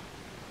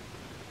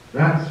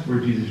 That's where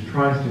Jesus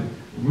tries to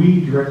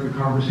redirect the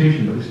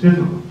conversation, but it's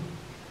difficult.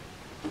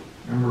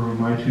 I remember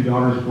when my two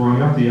daughters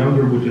growing up, the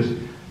younger would just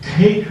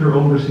take her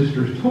older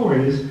sister's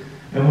toys,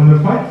 and when the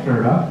fight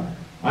flared up,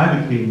 I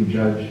became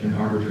judge and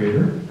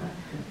arbitrator.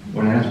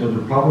 When I asked what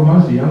the problem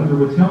was, the younger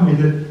would tell me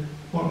that,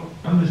 well,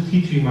 I'm just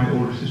teaching my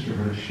older sister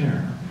how to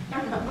share.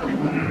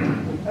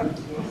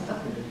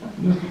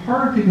 It was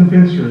hard to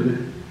convince her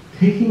that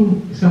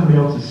taking somebody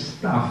else's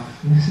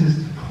stuff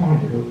misses the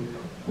point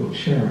about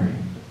sharing.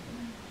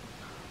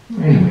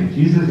 Anyway,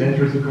 Jesus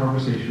enters the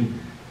conversation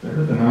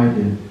better than I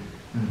did.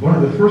 And one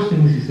of the first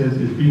things he says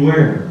is,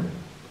 beware.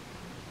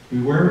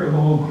 Beware of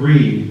all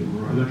greed,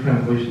 or other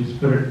translations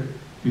put it,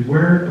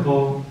 beware of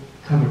all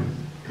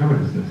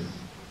covetousness.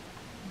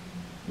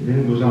 He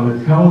then goes on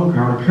to tell the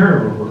crowd a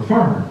parable about a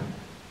farmer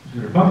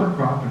who's got a bumper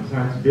crop and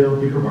decides to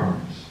build bigger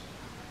barns.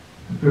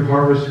 A good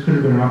harvest could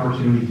have been an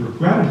opportunity for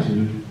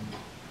gratitude,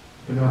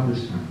 but not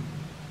this time.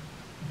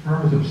 The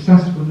farmer is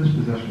obsessed with his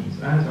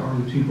possessions, as are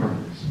the two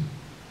brothers.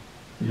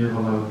 They have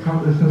allowed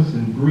covetousness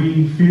and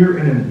greed, fear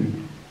and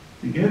envy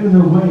to get in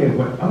the way of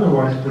what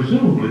otherwise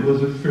presumably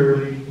was a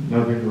fairly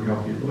loving or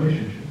healthy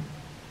relationship.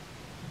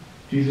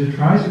 Jesus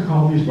tries to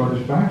call these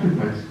brothers back to a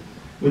place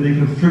where they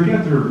can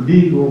forget their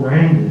legal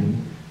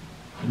wrangling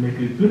and make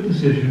a good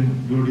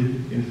decision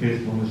rooted in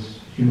faithfulness,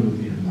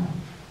 humility, and love.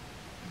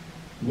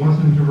 He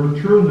wants them to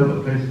return to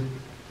the place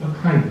of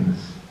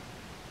kindness,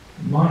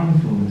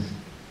 mindfulness,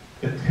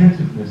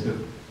 attentiveness,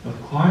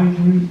 of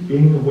quietly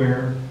being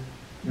aware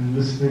and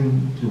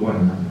listening to one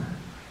another.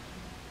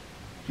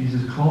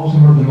 Jesus calls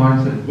them out of the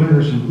mindset of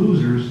winners and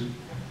losers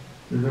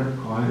to that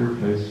quieter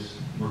place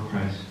where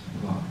Christ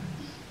abides.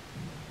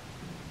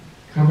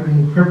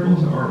 Coveting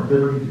cripples our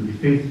ability to be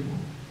faithful,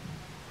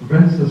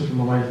 prevents us from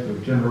a life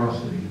of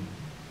generosity,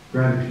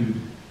 gratitude,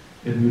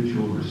 and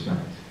mutual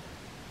respect.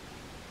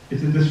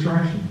 It's a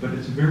distraction, but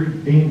it's a very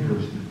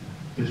dangerous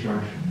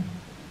distraction.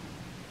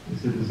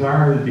 It's a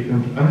desire that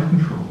becomes out of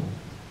control,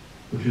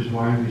 which is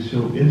why we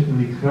so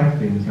intimately collect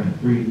things like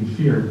greed and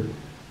fear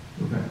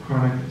with that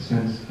chronic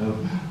sense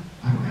of,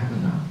 I don't have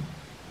enough.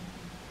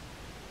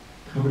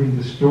 Coveting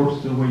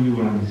distorts the way you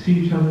and I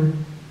see each other.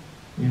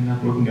 We end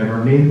up looking at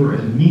our neighbor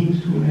as a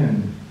means to an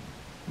end,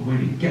 a way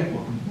to get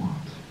what we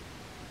want.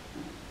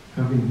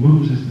 Coveting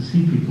moves us to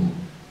see people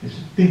as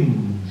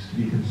things to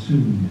be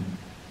consumed,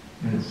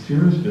 and it's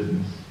serious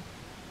business.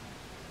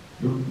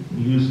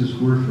 We use this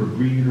word for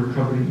greed or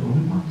coveting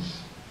only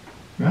once.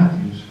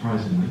 Matthew,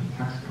 surprisingly,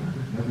 tax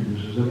collector, never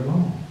uses it at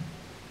all.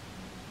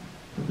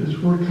 But this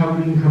word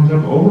coveting comes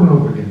up over and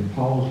over again in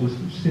Paul's list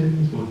of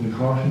sins, both in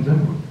Colossians and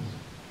Romans.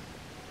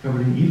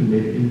 Coveting even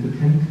made it into the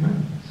Ten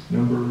Commandments.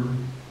 Number,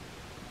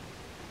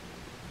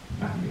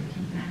 I forget to.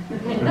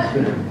 But it's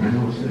there. I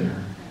know it's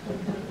there.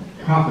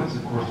 Prophets,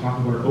 of course, talk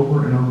about it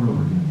over and over and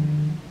over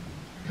again.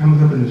 It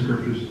comes up in the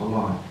scriptures a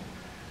lot.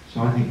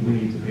 So I think we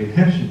need to pay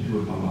attention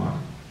to it a lot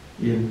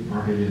in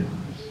our daily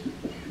lives.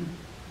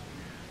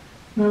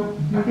 Now,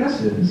 my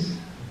guess is,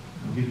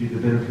 I'll give you the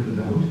benefit of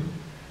the doubt,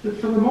 that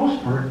for the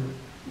most part,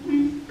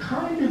 we've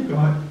kind of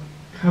got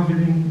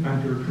coveting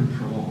under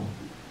control.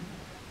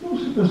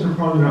 Most of us are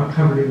probably not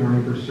coveting our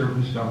neighbor's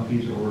surplus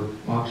donkeys or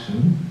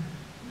oxen.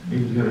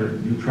 Maybe he's got a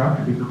new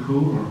tractor, bigger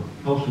pool, or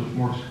a house with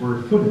more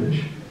square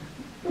footage.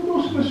 But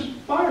most of us,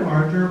 by and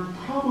large, are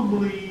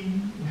probably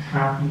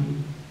happy,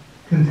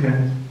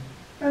 content,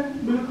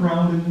 and we look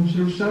around and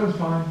sort of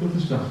satisfied with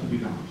the stuff that we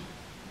got.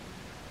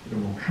 A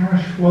little more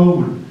cash flow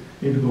would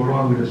maybe go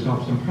along with to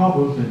solve some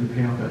problems, maybe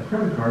pay off that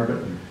credit card,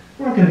 but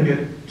we're not going to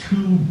get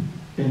too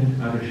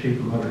bent out of shape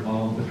about it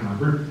all the time.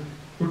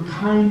 We're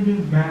kind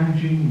of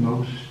managing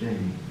most days.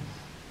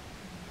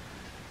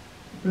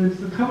 But it's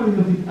the coveting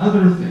of the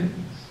other things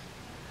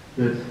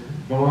that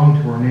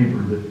belong to our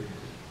neighbor that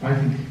I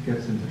think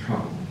gets into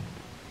trouble.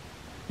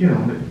 You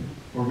know,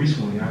 or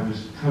recently I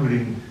was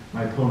coveting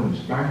my opponent's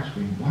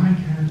backswing. Why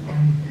can't I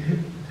hit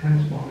the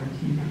tennis ball and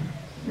keep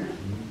it?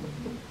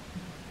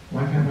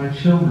 Why can't my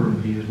children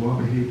be as well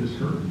behaved as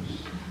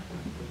hers?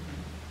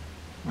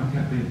 Why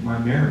can't my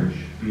marriage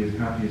be as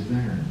happy as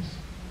theirs?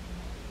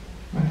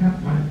 Why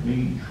can't my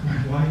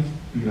wife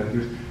be like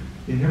theirs?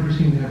 They never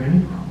seem to have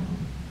any problem.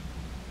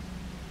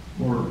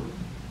 Or,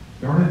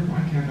 darn it,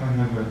 why can't I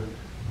have a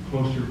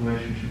closer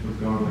relationship with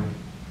God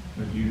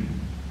like you do?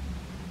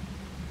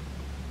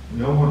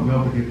 We all want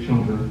well-behaved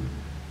children,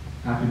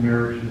 happy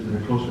marriages, and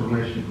a closer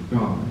relationship with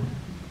God.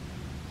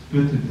 It's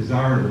good to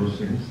desire those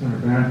things. It's not a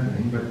bad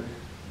thing, but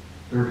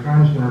there are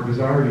times when our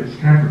desire gets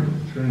tampered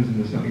with, turns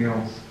into something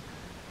else,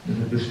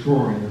 and it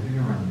destroys everything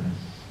around us.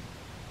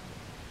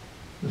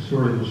 The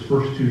story of those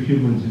first two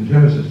humans in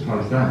Genesis taught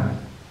us that.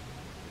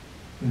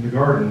 In the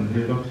garden,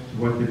 they looked to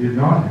what they did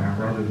not have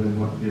rather than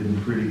what they had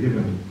been freely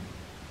given.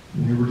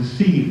 And they were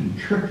deceived and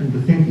tricked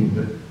into thinking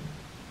that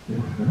they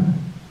don't have enough.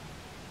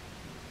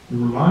 They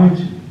were lied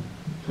to,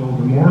 told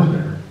that more's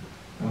better,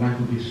 and life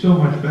will be so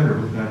much better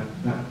with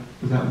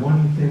that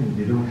one thing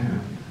they don't have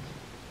yet.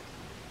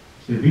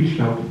 So they reached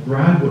out to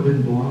grab what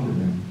didn't belong to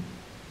them.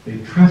 They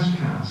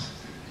trespassed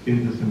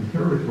into some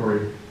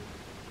territory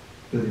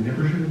that they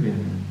never should have been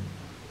in.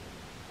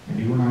 And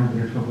you and I have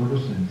been in trouble ever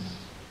since.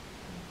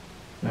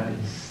 That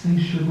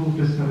insatiable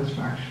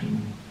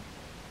dissatisfaction,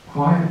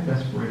 quiet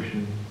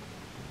desperation,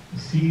 the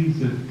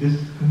seeds of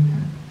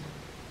discontent.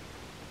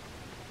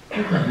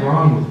 There's nothing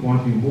wrong with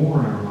wanting more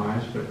in our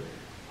lives, but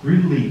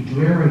greedily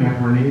glaring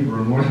at our neighbor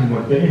and wanting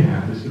what they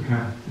have is the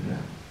path to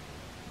death.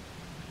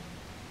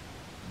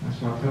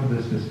 So I'll tell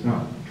this, it's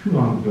not too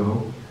long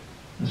ago.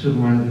 I stood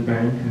around the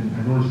bank and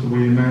I noticed the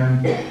way a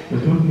man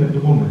was looking at the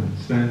woman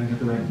standing at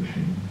the bank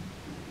machine.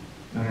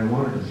 And I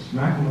wanted to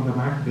smack him on the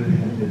back of the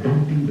head and say,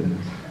 don't do that.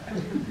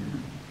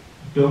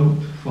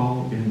 Don't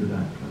fall into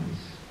that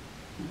place.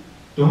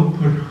 Don't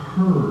put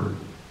her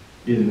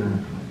in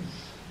that place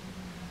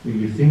where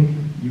you think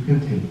you can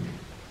take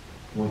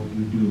what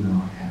you do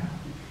not have.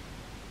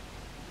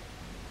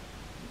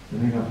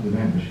 Then I got to the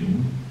bank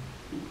machine,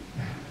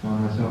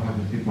 found myself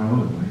having to take my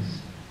own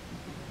advice.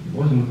 I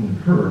wasn't looking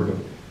at her, but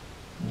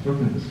I was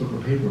looking at the slip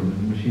of paper that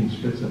the machine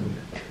spits out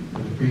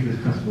with the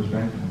previous customer's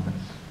bank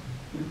balance.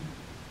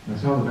 And I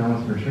saw the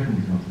balance of her checking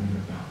accounts and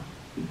I thought,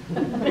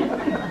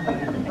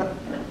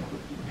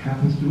 it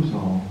happens to us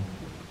all.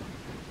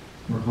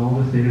 We're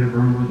called to say to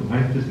remember that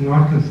life does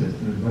not consist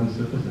in abundance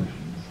of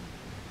possessions.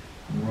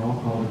 And we're all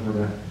called for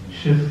that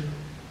shift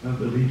of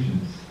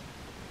allegiance,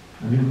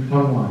 a new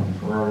plumb line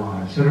for our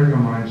lives, centering our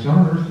minds not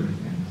on earthly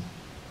things,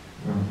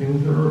 but on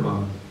things that are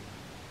above,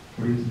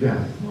 for it's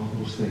death and all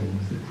those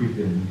things that creep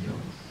in and kill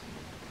us.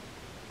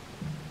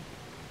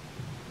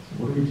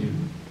 So what do we do?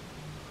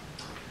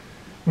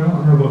 Well, I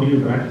don't know about you,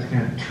 but I just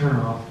can't turn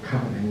off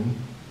coveting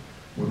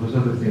or those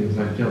other things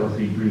like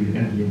jealousy, greed,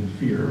 envy, and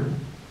fear.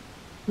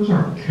 Those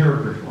aren't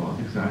character flaws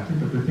exactly,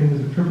 but they're things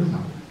that trip us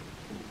up.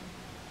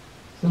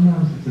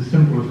 Sometimes it's as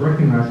simple as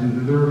recognizing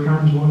that there are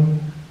times when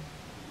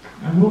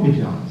I will be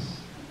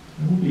jealous,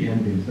 I will be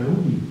envious, I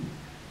will be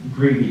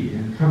greedy,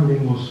 and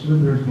coveting will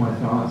slither into my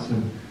thoughts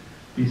and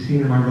be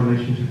seen in my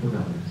relationship with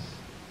others.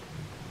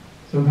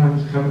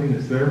 Sometimes coveting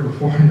is there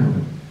before I know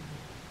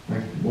it,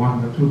 like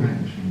walking up to a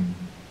bank machine.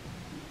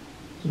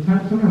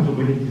 Sometimes what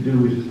we need to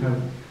do is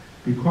just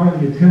be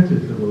quietly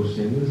attentive to those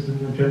things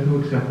and a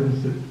gentle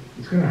acceptance that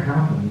it's going to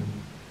happen,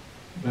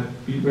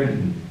 but be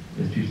ready,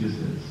 as Jesus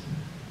says.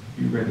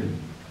 Be ready.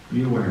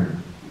 Be aware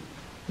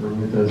for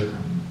when it does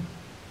come.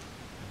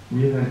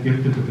 We have that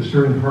gift of a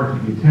discerning heart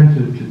to be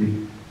attentive to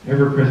the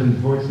ever-present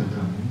voice of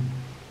coming.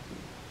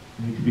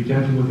 We need to be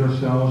gentle with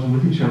ourselves and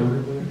with each other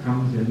when it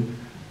comes in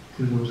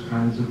to those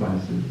kinds of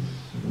vices.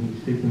 We need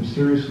to take them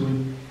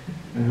seriously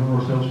and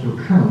hold ourselves to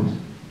account.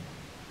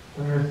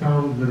 But I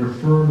found that a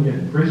firm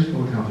yet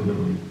graceful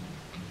accountability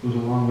goes a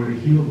long way to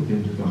heal the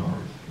things of the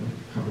heart,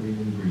 like coveting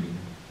and greed.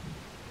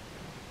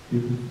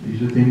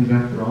 These are things,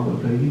 after all,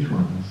 that plague each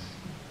one of us.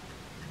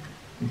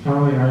 And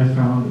finally, I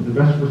found that the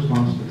best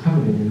response to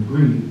coveting and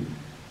greed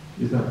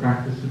is that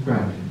practice of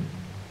gratitude.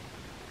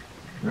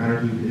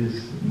 Gratitude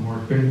is the more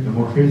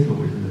faithful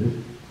way to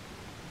live,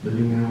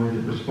 living in a way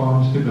that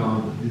responds to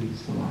God that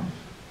leads to life.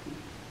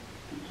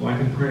 So I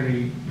can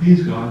pray,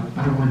 please God,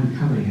 I don't want to be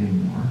coveting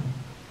anymore.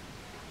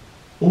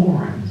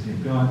 Or I can say,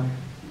 God,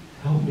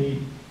 help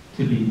me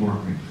to be more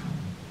grateful.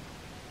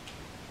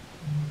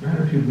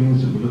 Gratitude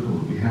means that we look at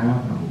what we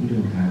have, not what we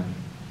don't have.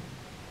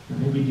 And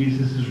maybe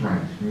Jesus is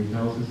right when he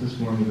tells us this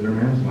morning that a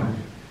man's life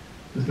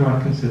does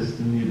not consist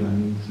in the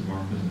abundance of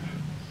our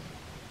possessions.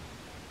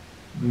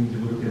 It means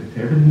we look at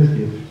everything as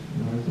gift,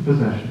 not as a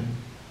possession.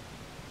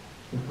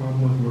 The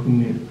problem with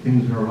looking at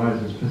things in our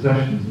lives as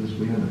possessions is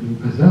we end up being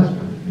possessed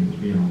by the things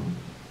we own,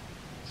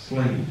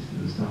 slaves to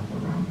the stuff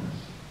around us.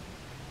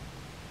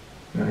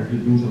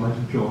 Gratitude means a life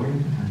of joy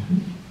and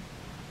contentment,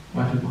 a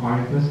life of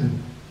quietness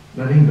and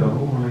letting go,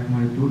 or like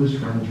my Buddhist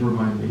friends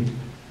remind me,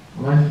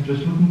 a life of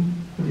just looking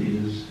what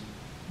is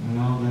and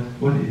allow that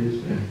what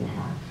is at the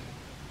heart.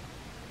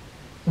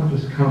 It's not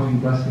just counting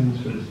blessings,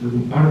 but it's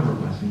living out of our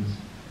blessings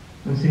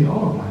and seeing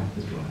all of life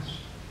as blessed.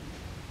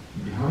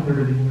 And behind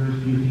everything there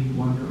is beauty,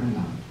 wonder, and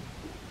love.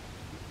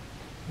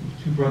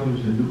 Those two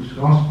brothers in Luke's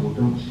Gospel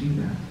don't see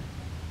that.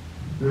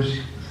 They're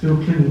still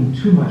clinging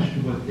too much to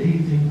what they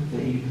think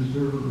they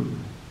deserve.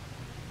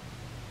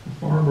 The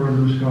farmer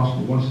in Luke's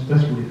Gospel wants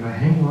desperately to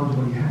hang on to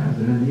what he has,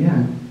 and in the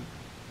end,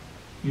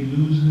 he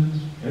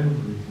loses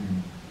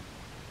everything.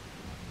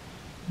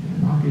 It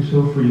may not be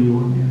so for you,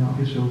 or it may not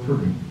be so for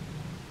me.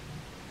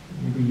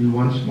 Maybe you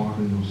once walked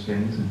in those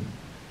things, and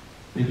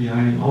maybe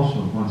I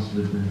also once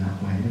lived in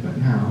that way, but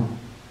now,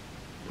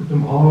 put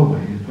them all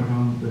away and put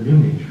on the new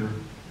nature,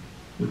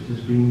 which is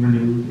being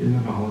renewed in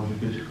the knowledge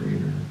of its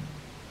Creator.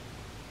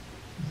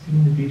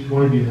 Seeing that each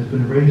one of you has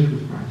been raised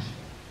with Christ,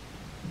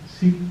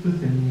 seek the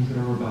things that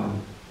are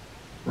above,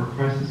 where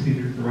Christ is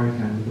seated at the right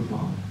hand of the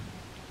Father.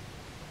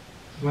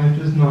 So life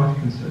does not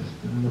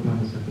consist in an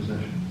abundance of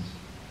possessions.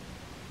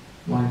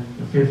 Life,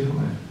 a faithful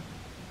life,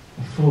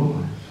 a full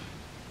life,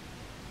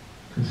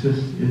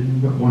 consists in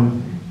but one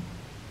thing: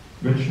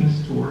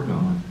 richness toward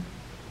God,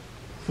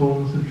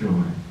 fullness of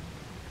joy,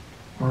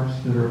 hearts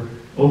that are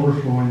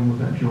overflowing with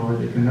that joy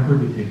that can never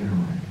be taken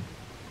away,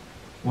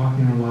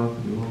 walking in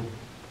love that will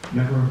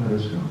never let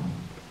us go,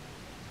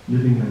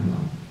 living in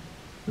love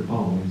that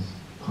always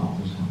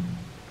calls us home.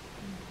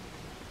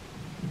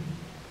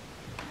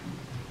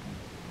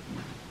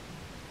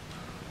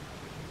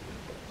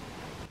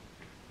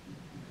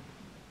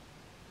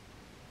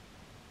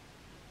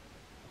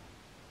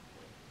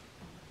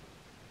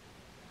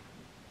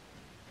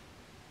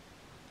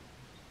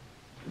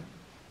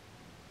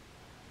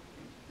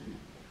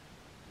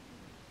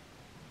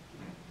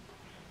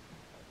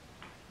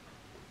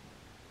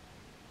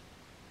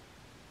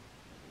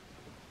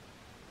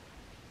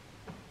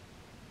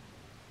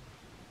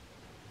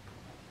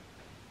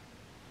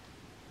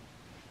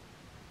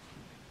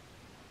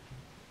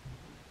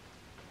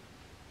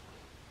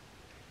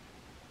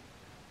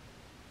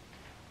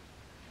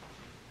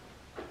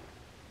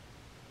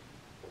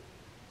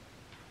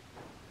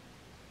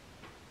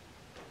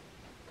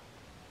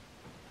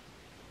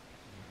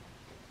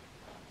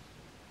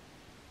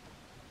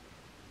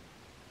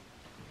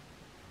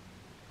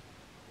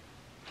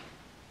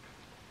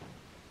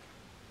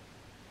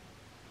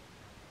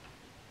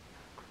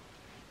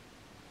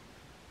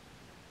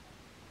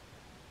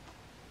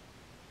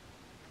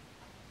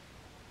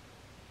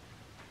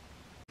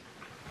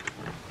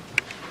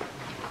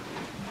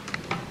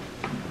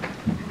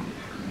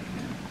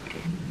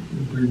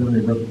 sure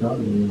you've done a great job,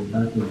 and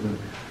that was the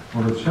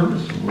order of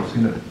service, so we'll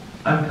sing it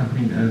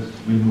unaccompanied as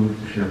we move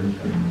to share His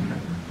goodness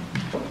together.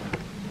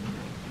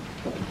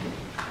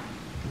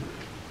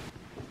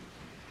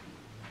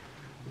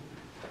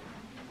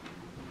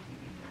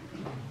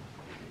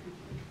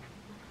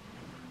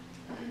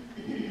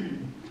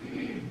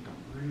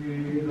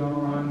 Breathe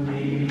on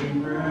me,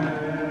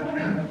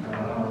 breath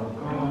of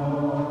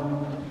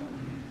God,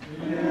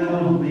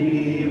 fill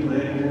me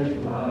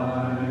with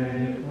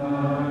life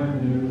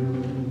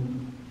anew,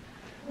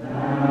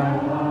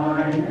 that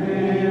I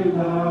may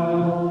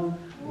love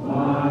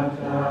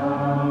what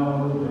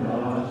thou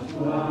dost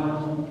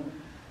love,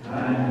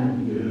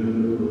 and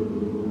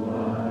do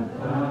what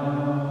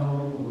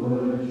thou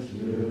wouldst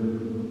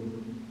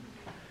do.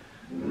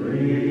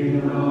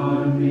 Breathe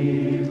on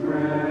me,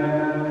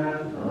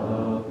 breath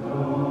of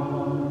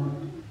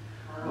God,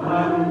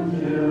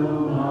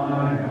 until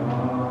my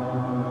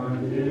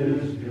heart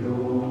is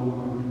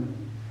pure,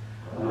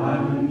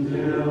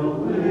 until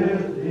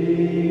with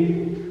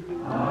thee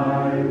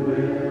I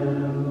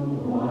will,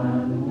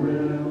 one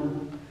will,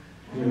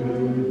 to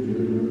do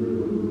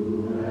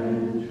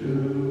and to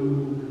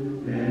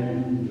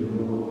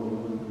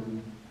endure.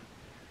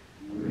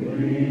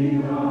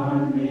 Breathe on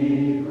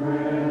me,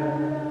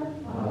 breath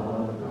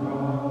of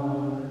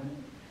God,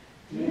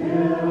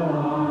 till I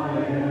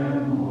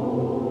am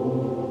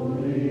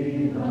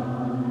wholly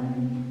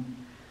thine,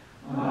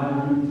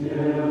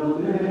 until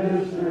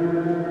this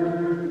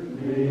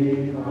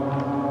earthly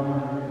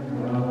part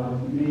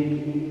of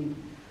me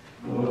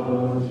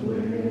goes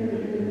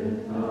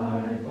with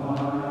thy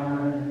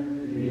fire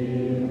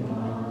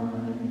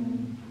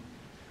divine.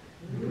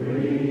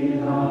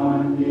 Breathe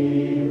on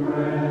me,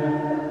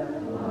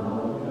 breath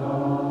of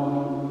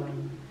God,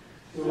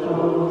 so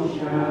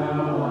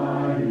shall I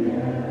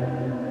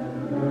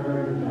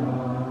never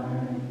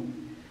die,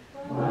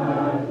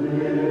 but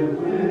live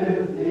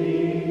with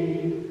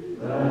thee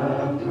the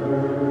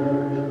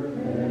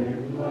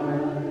perfect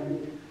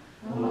life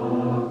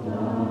of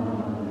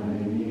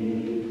thine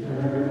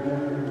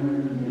eternity.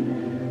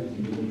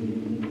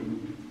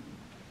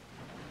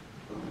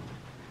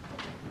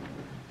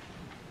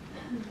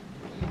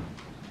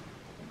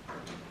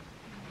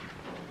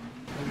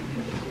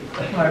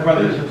 My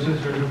brothers and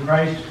sisters in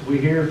Christ, we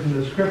hear from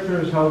the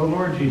Scriptures how the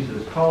Lord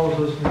Jesus calls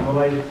us into a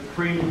life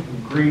free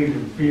from greed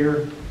and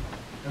fear,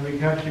 and we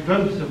catch a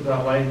glimpse of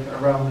that life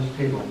around this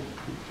table,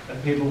 a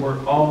table where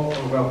all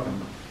are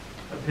welcome,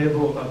 a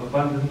table of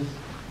abundance,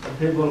 a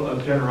table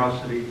of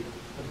generosity,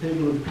 a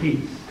table of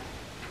peace,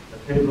 a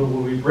table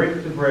where we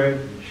break the bread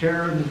and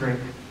share and drink,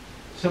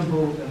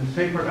 simple and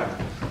sacred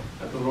acts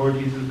that the Lord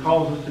Jesus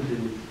calls us to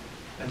do,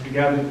 and to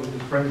gather with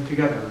his friends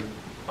together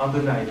on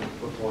the night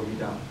before he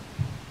died.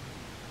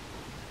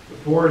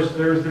 Before us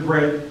there's the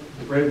bread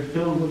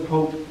filled with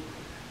hope,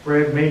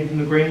 bread made from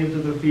the grains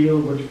of the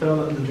field which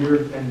fell into the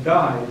earth and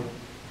died,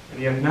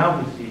 and yet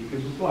now we see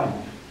gives us life,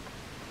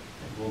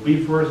 and will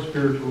be for us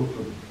spiritual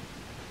food.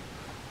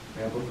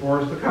 We have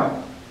before us the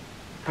cup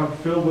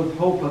filled with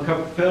hope, a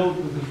cup filled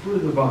with the fruit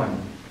of the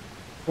vine,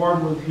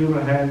 formed with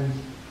human hands,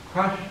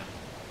 crushed,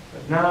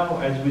 but now,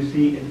 as we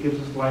see, it gives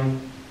us life.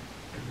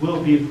 It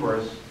will be for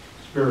us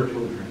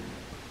spiritual drink.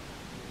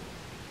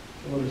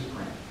 So let us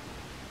pray.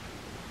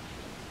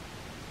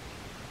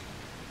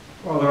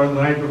 Father, on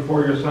the night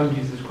before your Son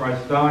Jesus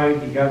Christ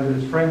died, he gathered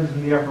his friends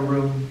in the upper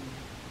room,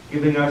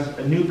 giving us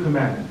a new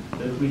commandment,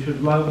 that we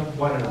should love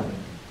one another.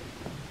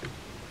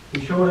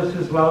 He showed us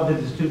his love as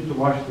he stooped to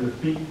wash their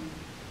feet,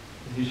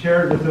 as he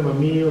shared with them a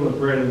meal of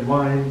bread and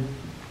wine,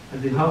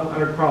 as he hung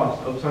on a cross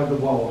outside the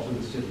walls of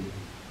the city.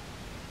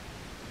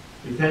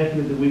 We thank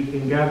you that we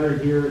can gather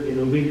here in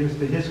obedience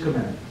to his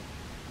command,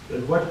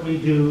 that what we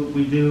do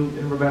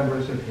in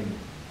remembrance of him.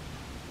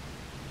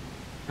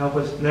 Help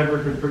us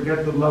never to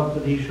forget the love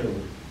that he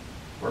showed,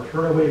 or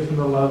turn away from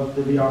the love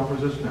that he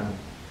offers us now.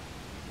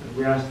 And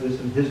we ask this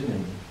in his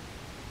name.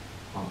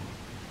 Amen.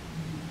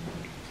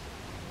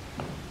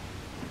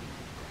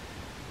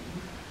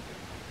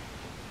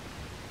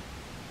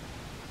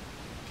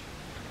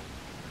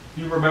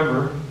 You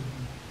remember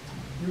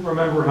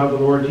how the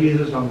Lord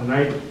Jesus, on the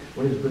night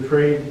when he was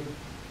betrayed,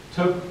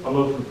 took a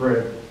loaf of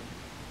bread.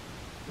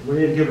 And when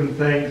he had given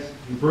thanks,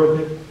 he broke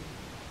it,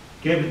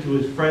 gave it to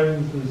his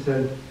friends, and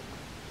said,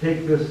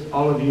 "Take this,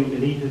 all of you,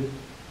 and eat it.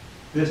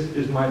 This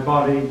is my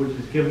body, which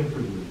is given for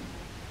you.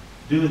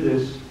 Do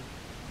this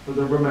for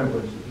the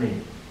remembrance of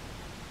me."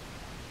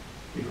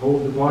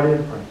 Behold the body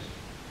of Christ,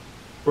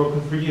 broken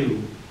for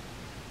you,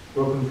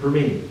 broken for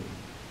me,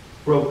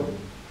 broken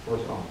for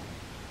us all.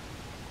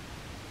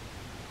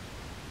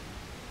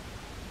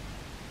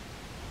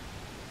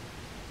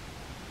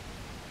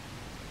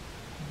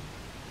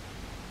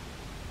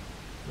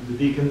 The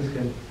deacons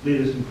can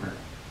lead us in prayer.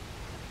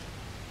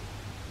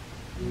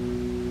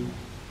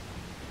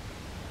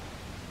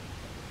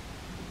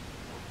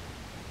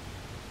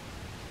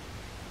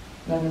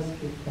 Let us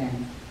give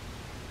thanks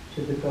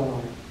to the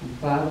God and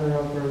Father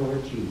of our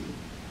Lord Jesus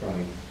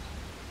Christ,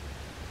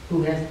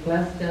 who has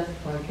blessed us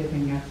by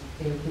giving us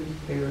every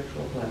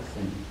spiritual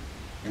blessing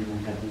in the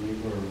heavenly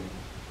world.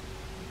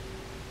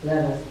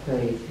 Let us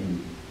praise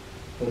him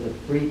for the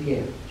free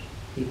gift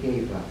he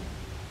gave us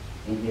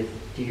in his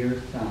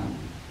dear Son,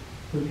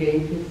 who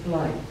gave his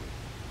life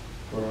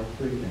for our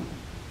freedom.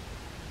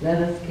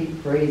 Let us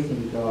keep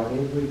praising God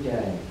every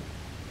day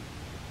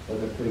for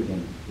the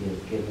freedom he has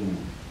given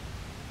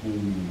us.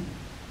 Amen.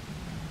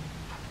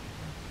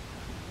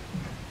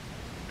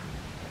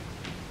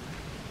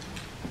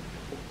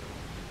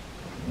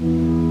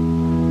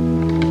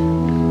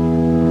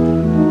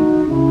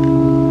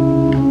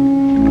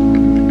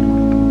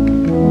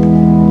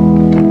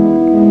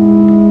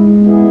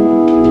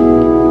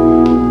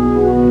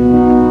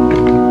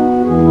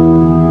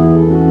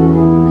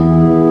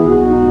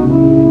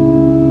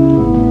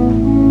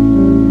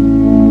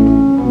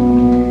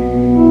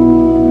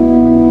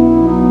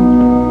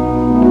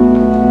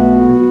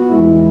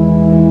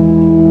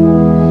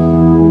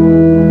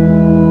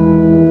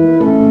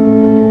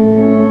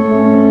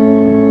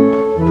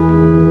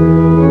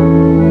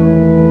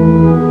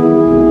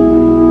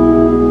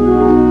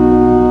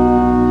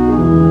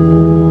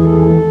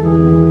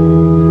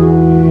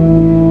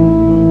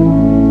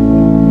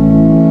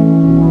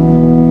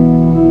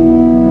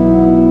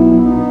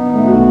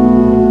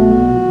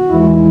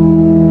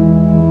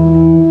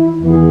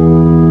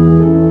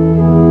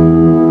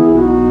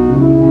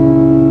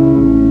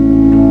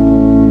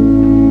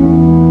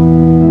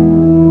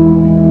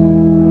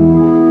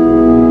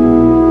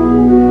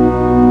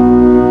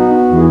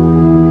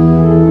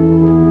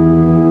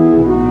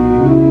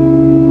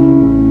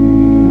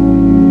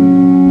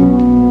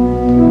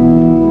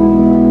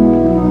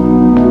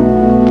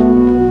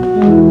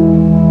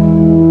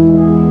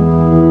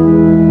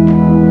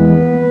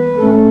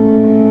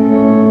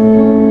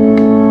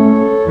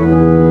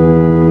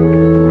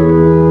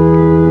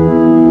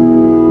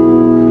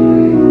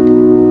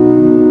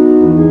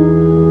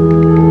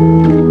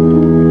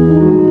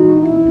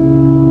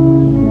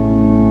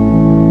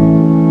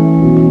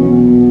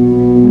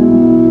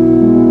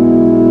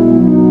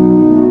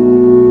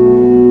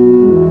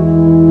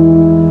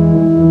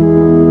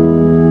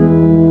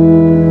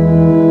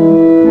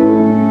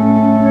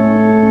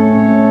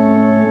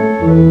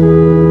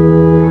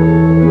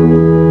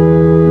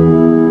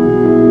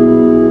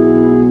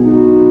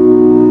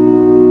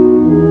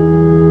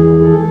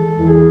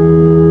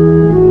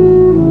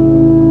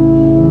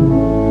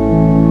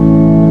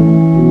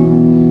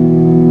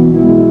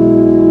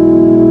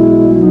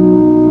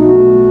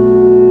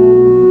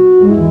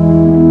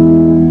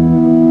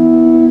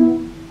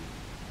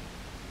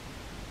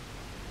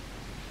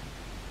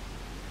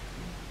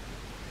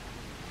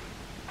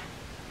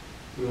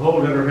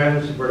 Behold in our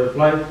hands the bread of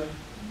life.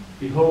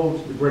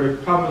 Behold the bread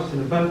of promise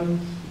and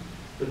abundance,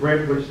 the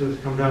bread which has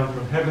come down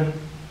from heaven,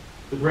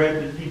 the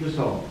bread that feeds us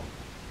all.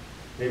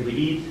 May we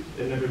eat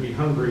and never be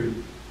hungry.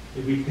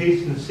 May we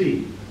taste and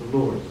see that the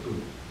Lord is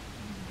good.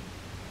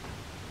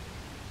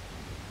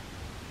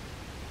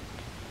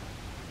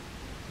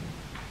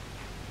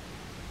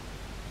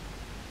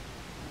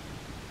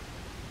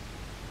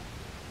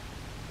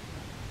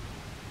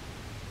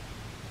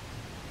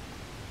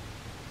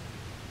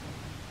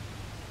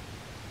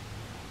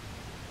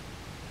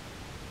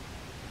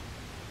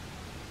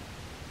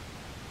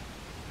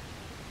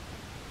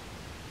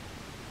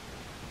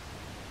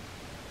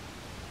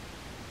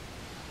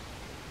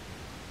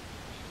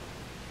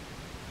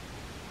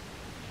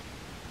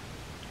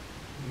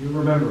 You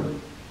remember,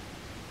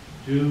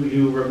 do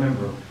you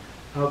remember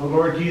how the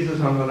Lord Jesus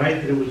on the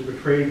night that it was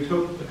betrayed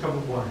took the cup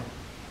of wine?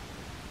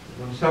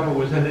 When supper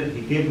was ended,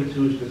 he gave it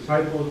to his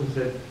disciples and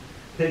said,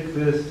 "Take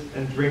this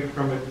and drink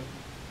from it.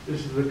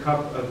 This is the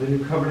cup of the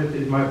new covenant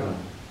in my blood.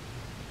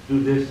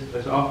 Do this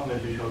as often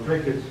as you shall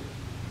drink it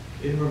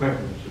in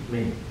remembrance of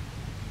me."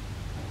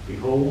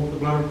 Behold the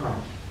blood of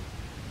Christ,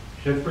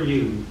 shed for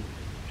you,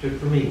 shed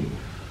for me,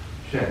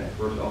 shed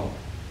for us all.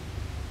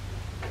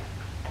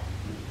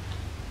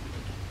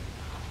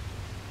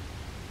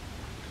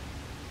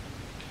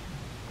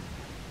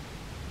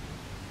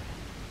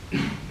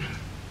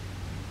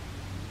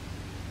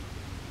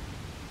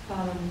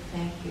 Father, we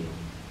thank you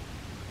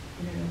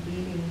that in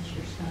obedience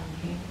your Son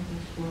came to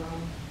this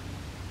world,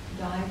 to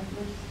die for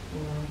this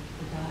world,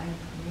 to die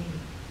for me.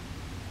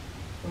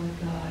 Lord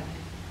God,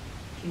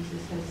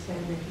 Jesus has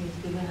said that he has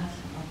given us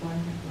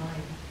abundant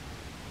life.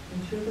 And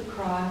through the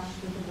cross,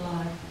 through the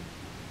blood,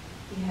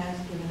 he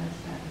has given us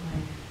that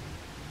life.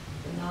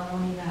 But not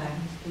only that,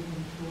 he's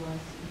given to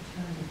us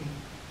eternity.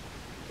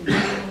 To be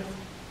with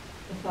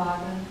the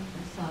Father,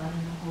 the Son,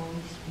 and the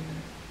Holy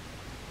Spirit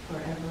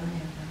forever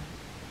and ever.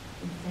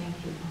 And thank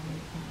you, Holy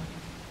Father.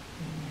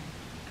 Amen.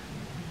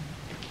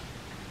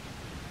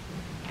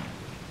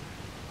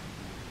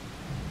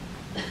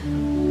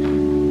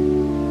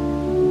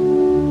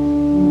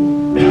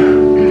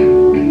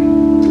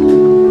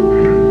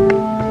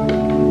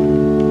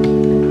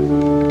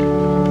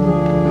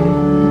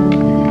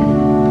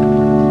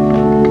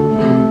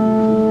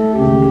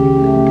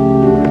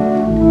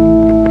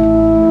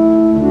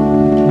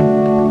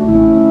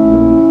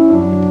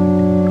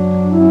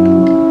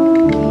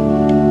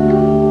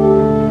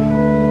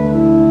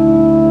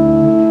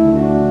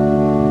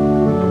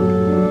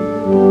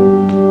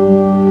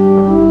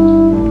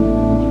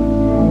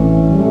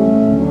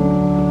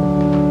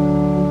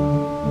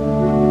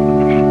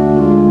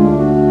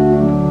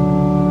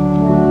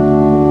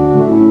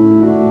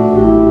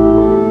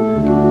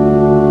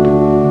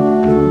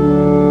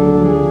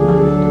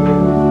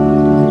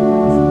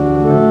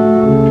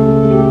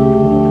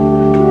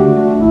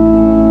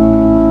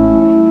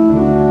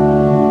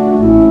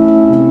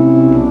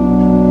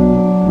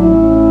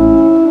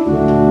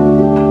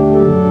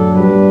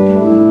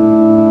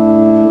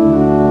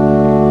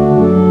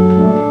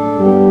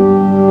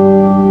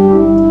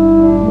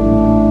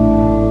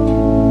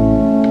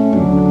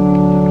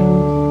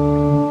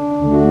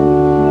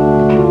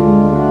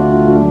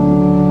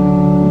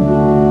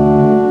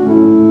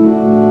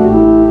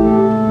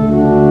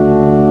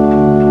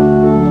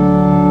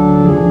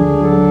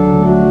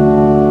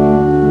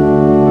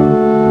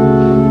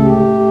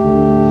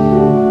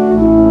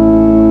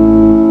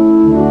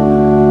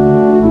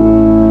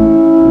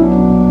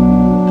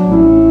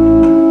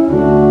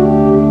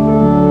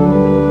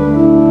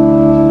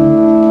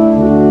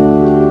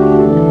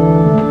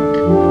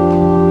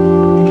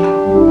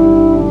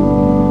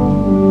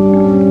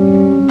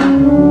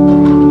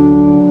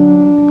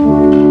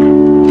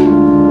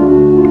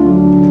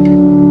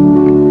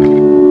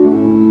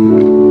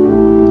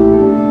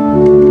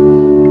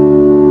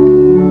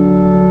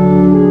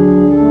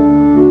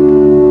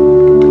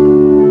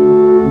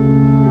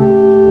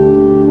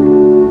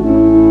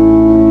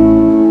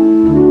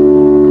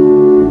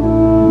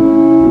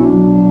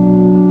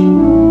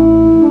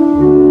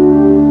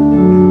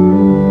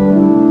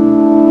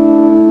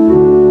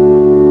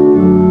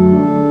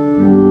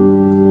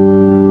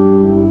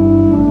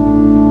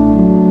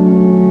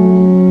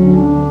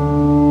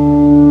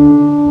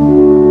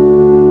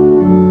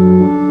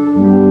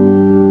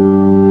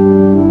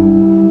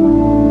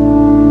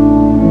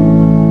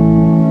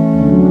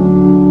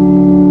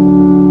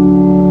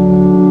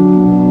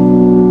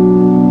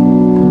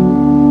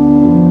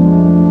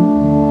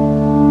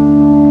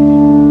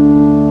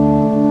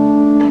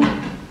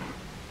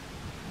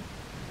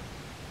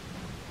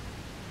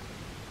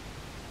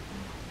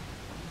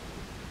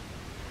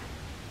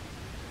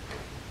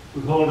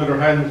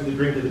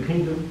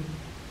 wisdom.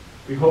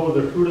 Behold,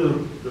 the fruit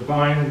of the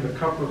vine and the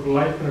cup of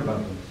life in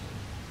abundance.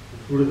 The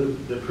fruit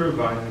of the true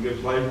vine that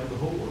gives life to the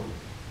whole world.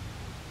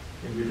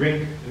 And we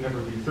drink and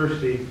never be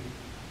thirsty, and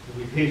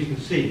we taste and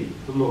see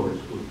the Lord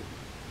is good.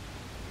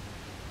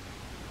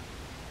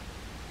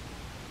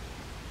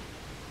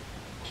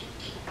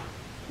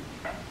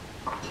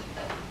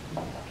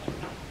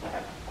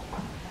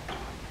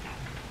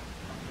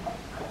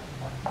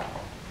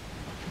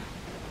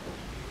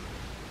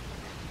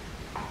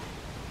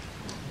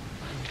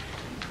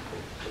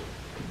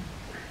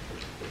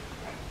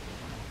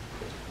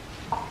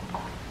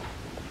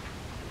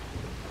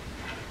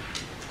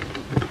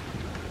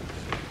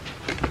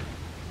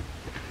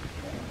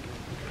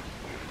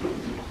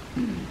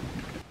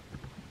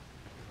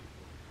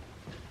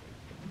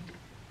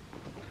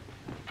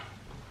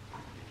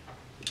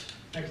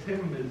 Next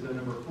hymn is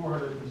number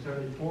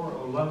 474,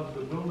 O Love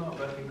That Will Not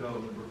Let Me Go,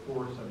 number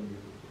 474.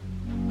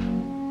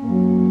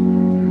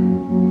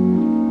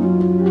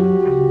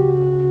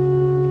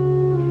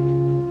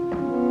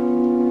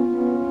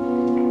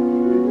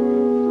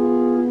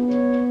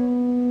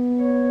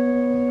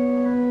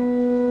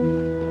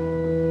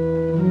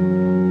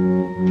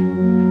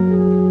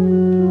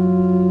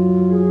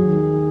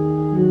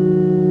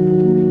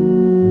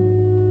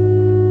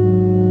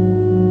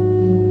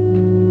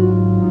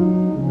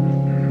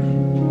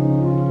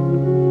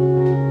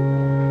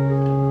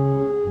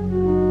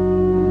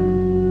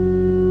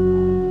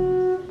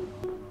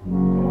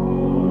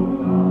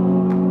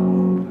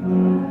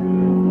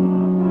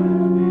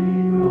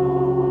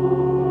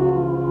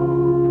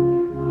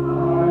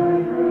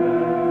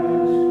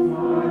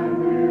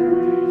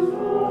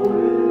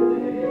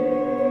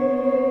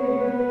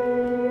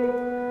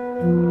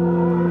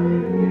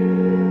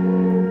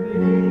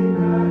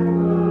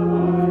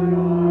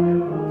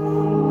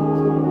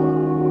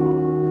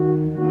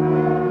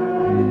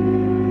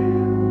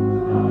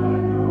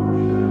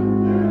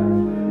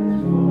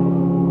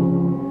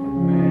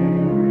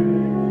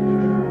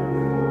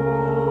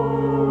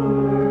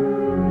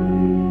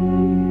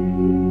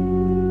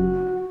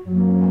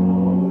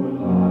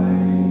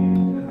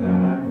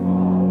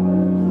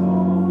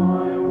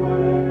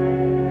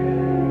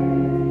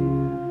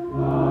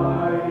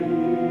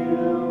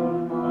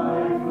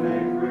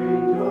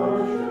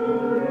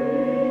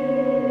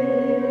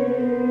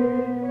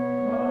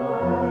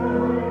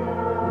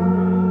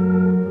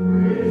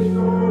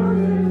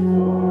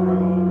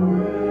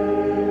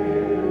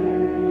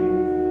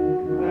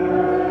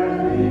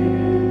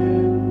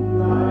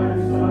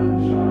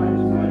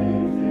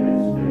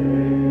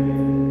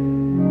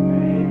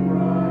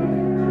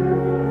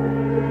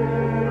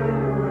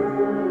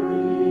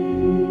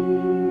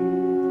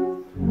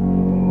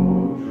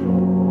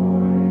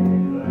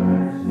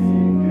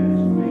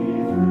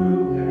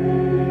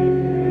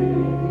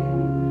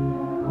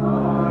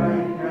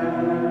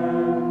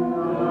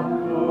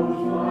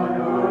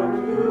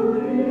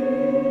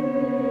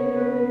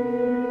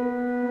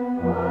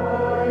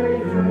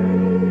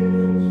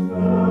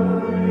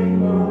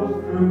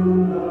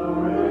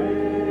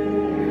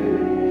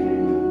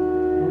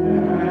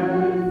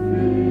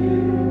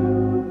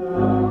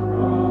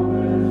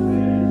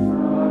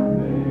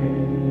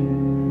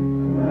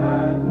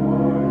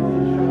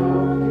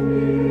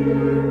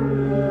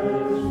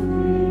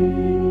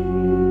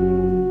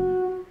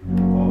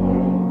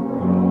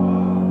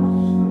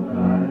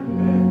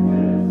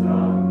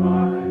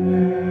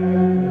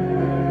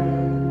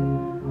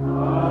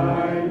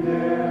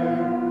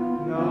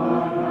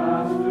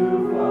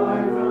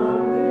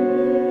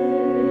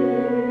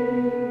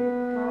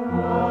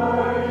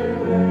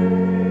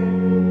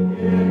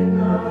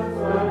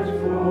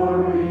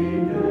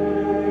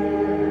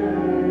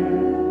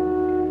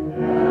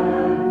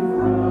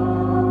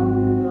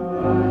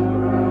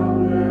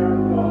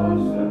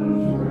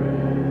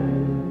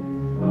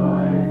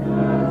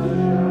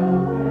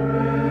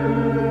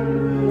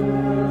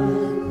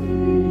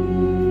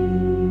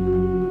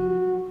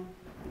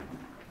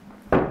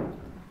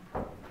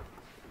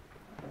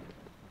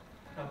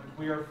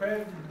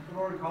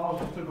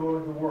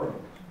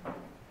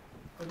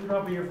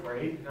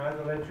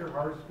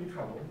 Be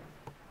troubled.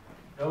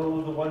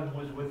 Know the one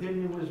who is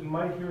within you is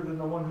mightier than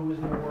the one who is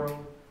in the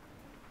world.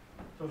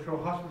 So show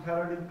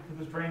hospitality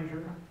to the stranger.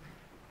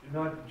 Do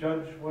not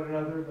judge one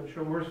another, but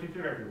show mercy to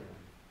everyone.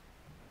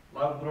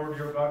 Love the Lord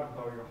your God with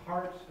all your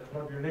hearts, and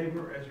love your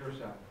neighbor as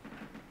yourself.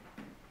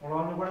 Hold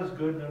on to what is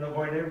good, and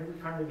avoid every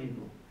kind of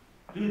evil.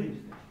 Do these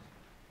things.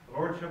 The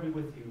Lord shall be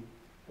with you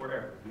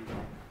wherever you go.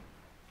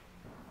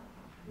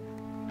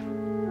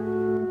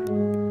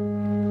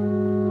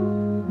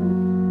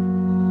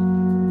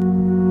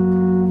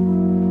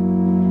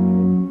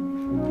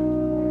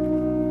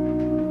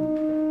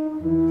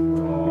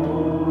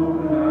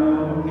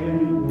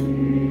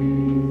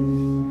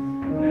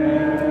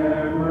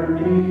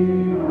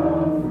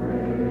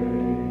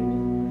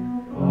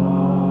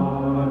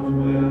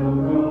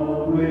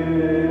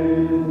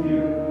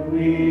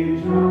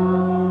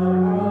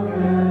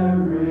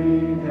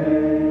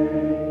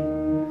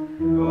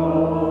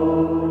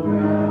 Go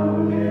down.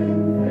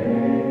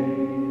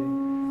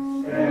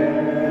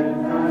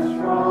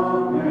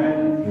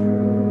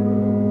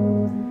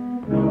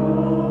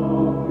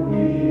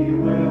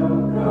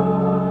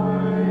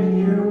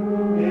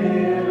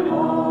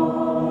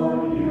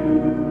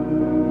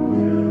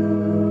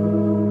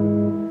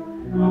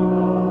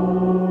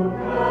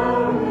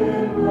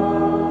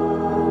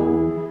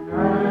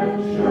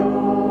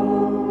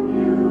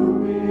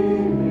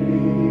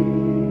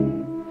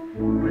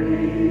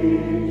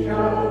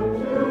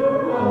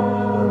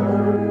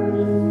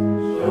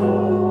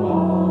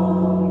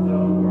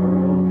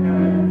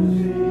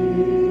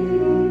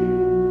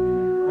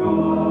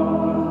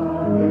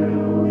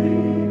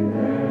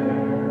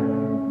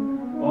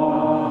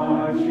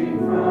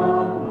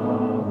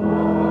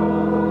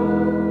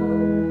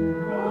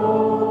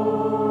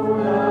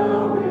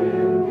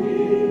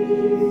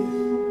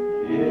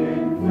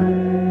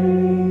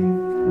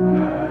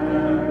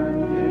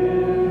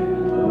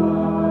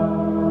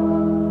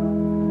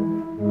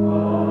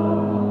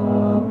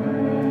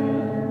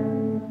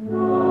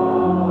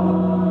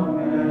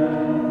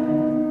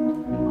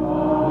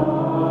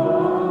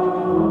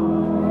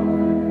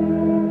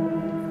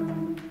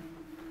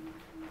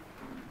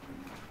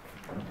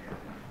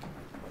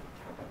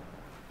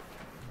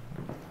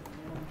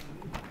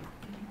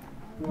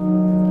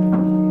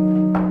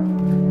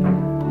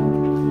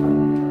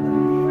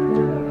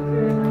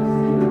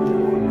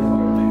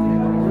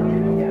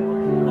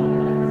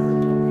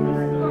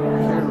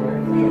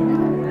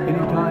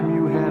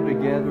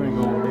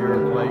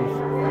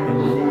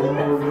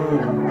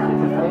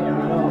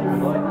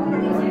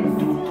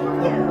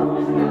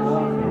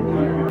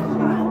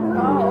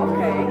 Oh,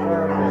 okay.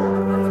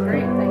 That's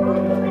great, thank you.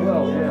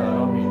 Well, yeah,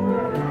 I mean,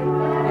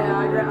 Yeah,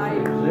 I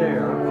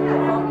there.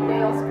 bumped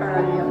Dale's car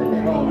the other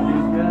day. Oh, you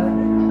got it?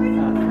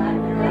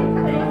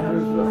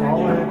 There's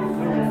all I have to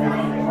do is I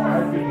can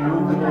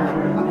move it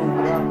over and move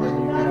it up and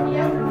you can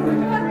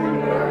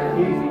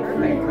easy. I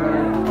figured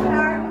that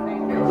out.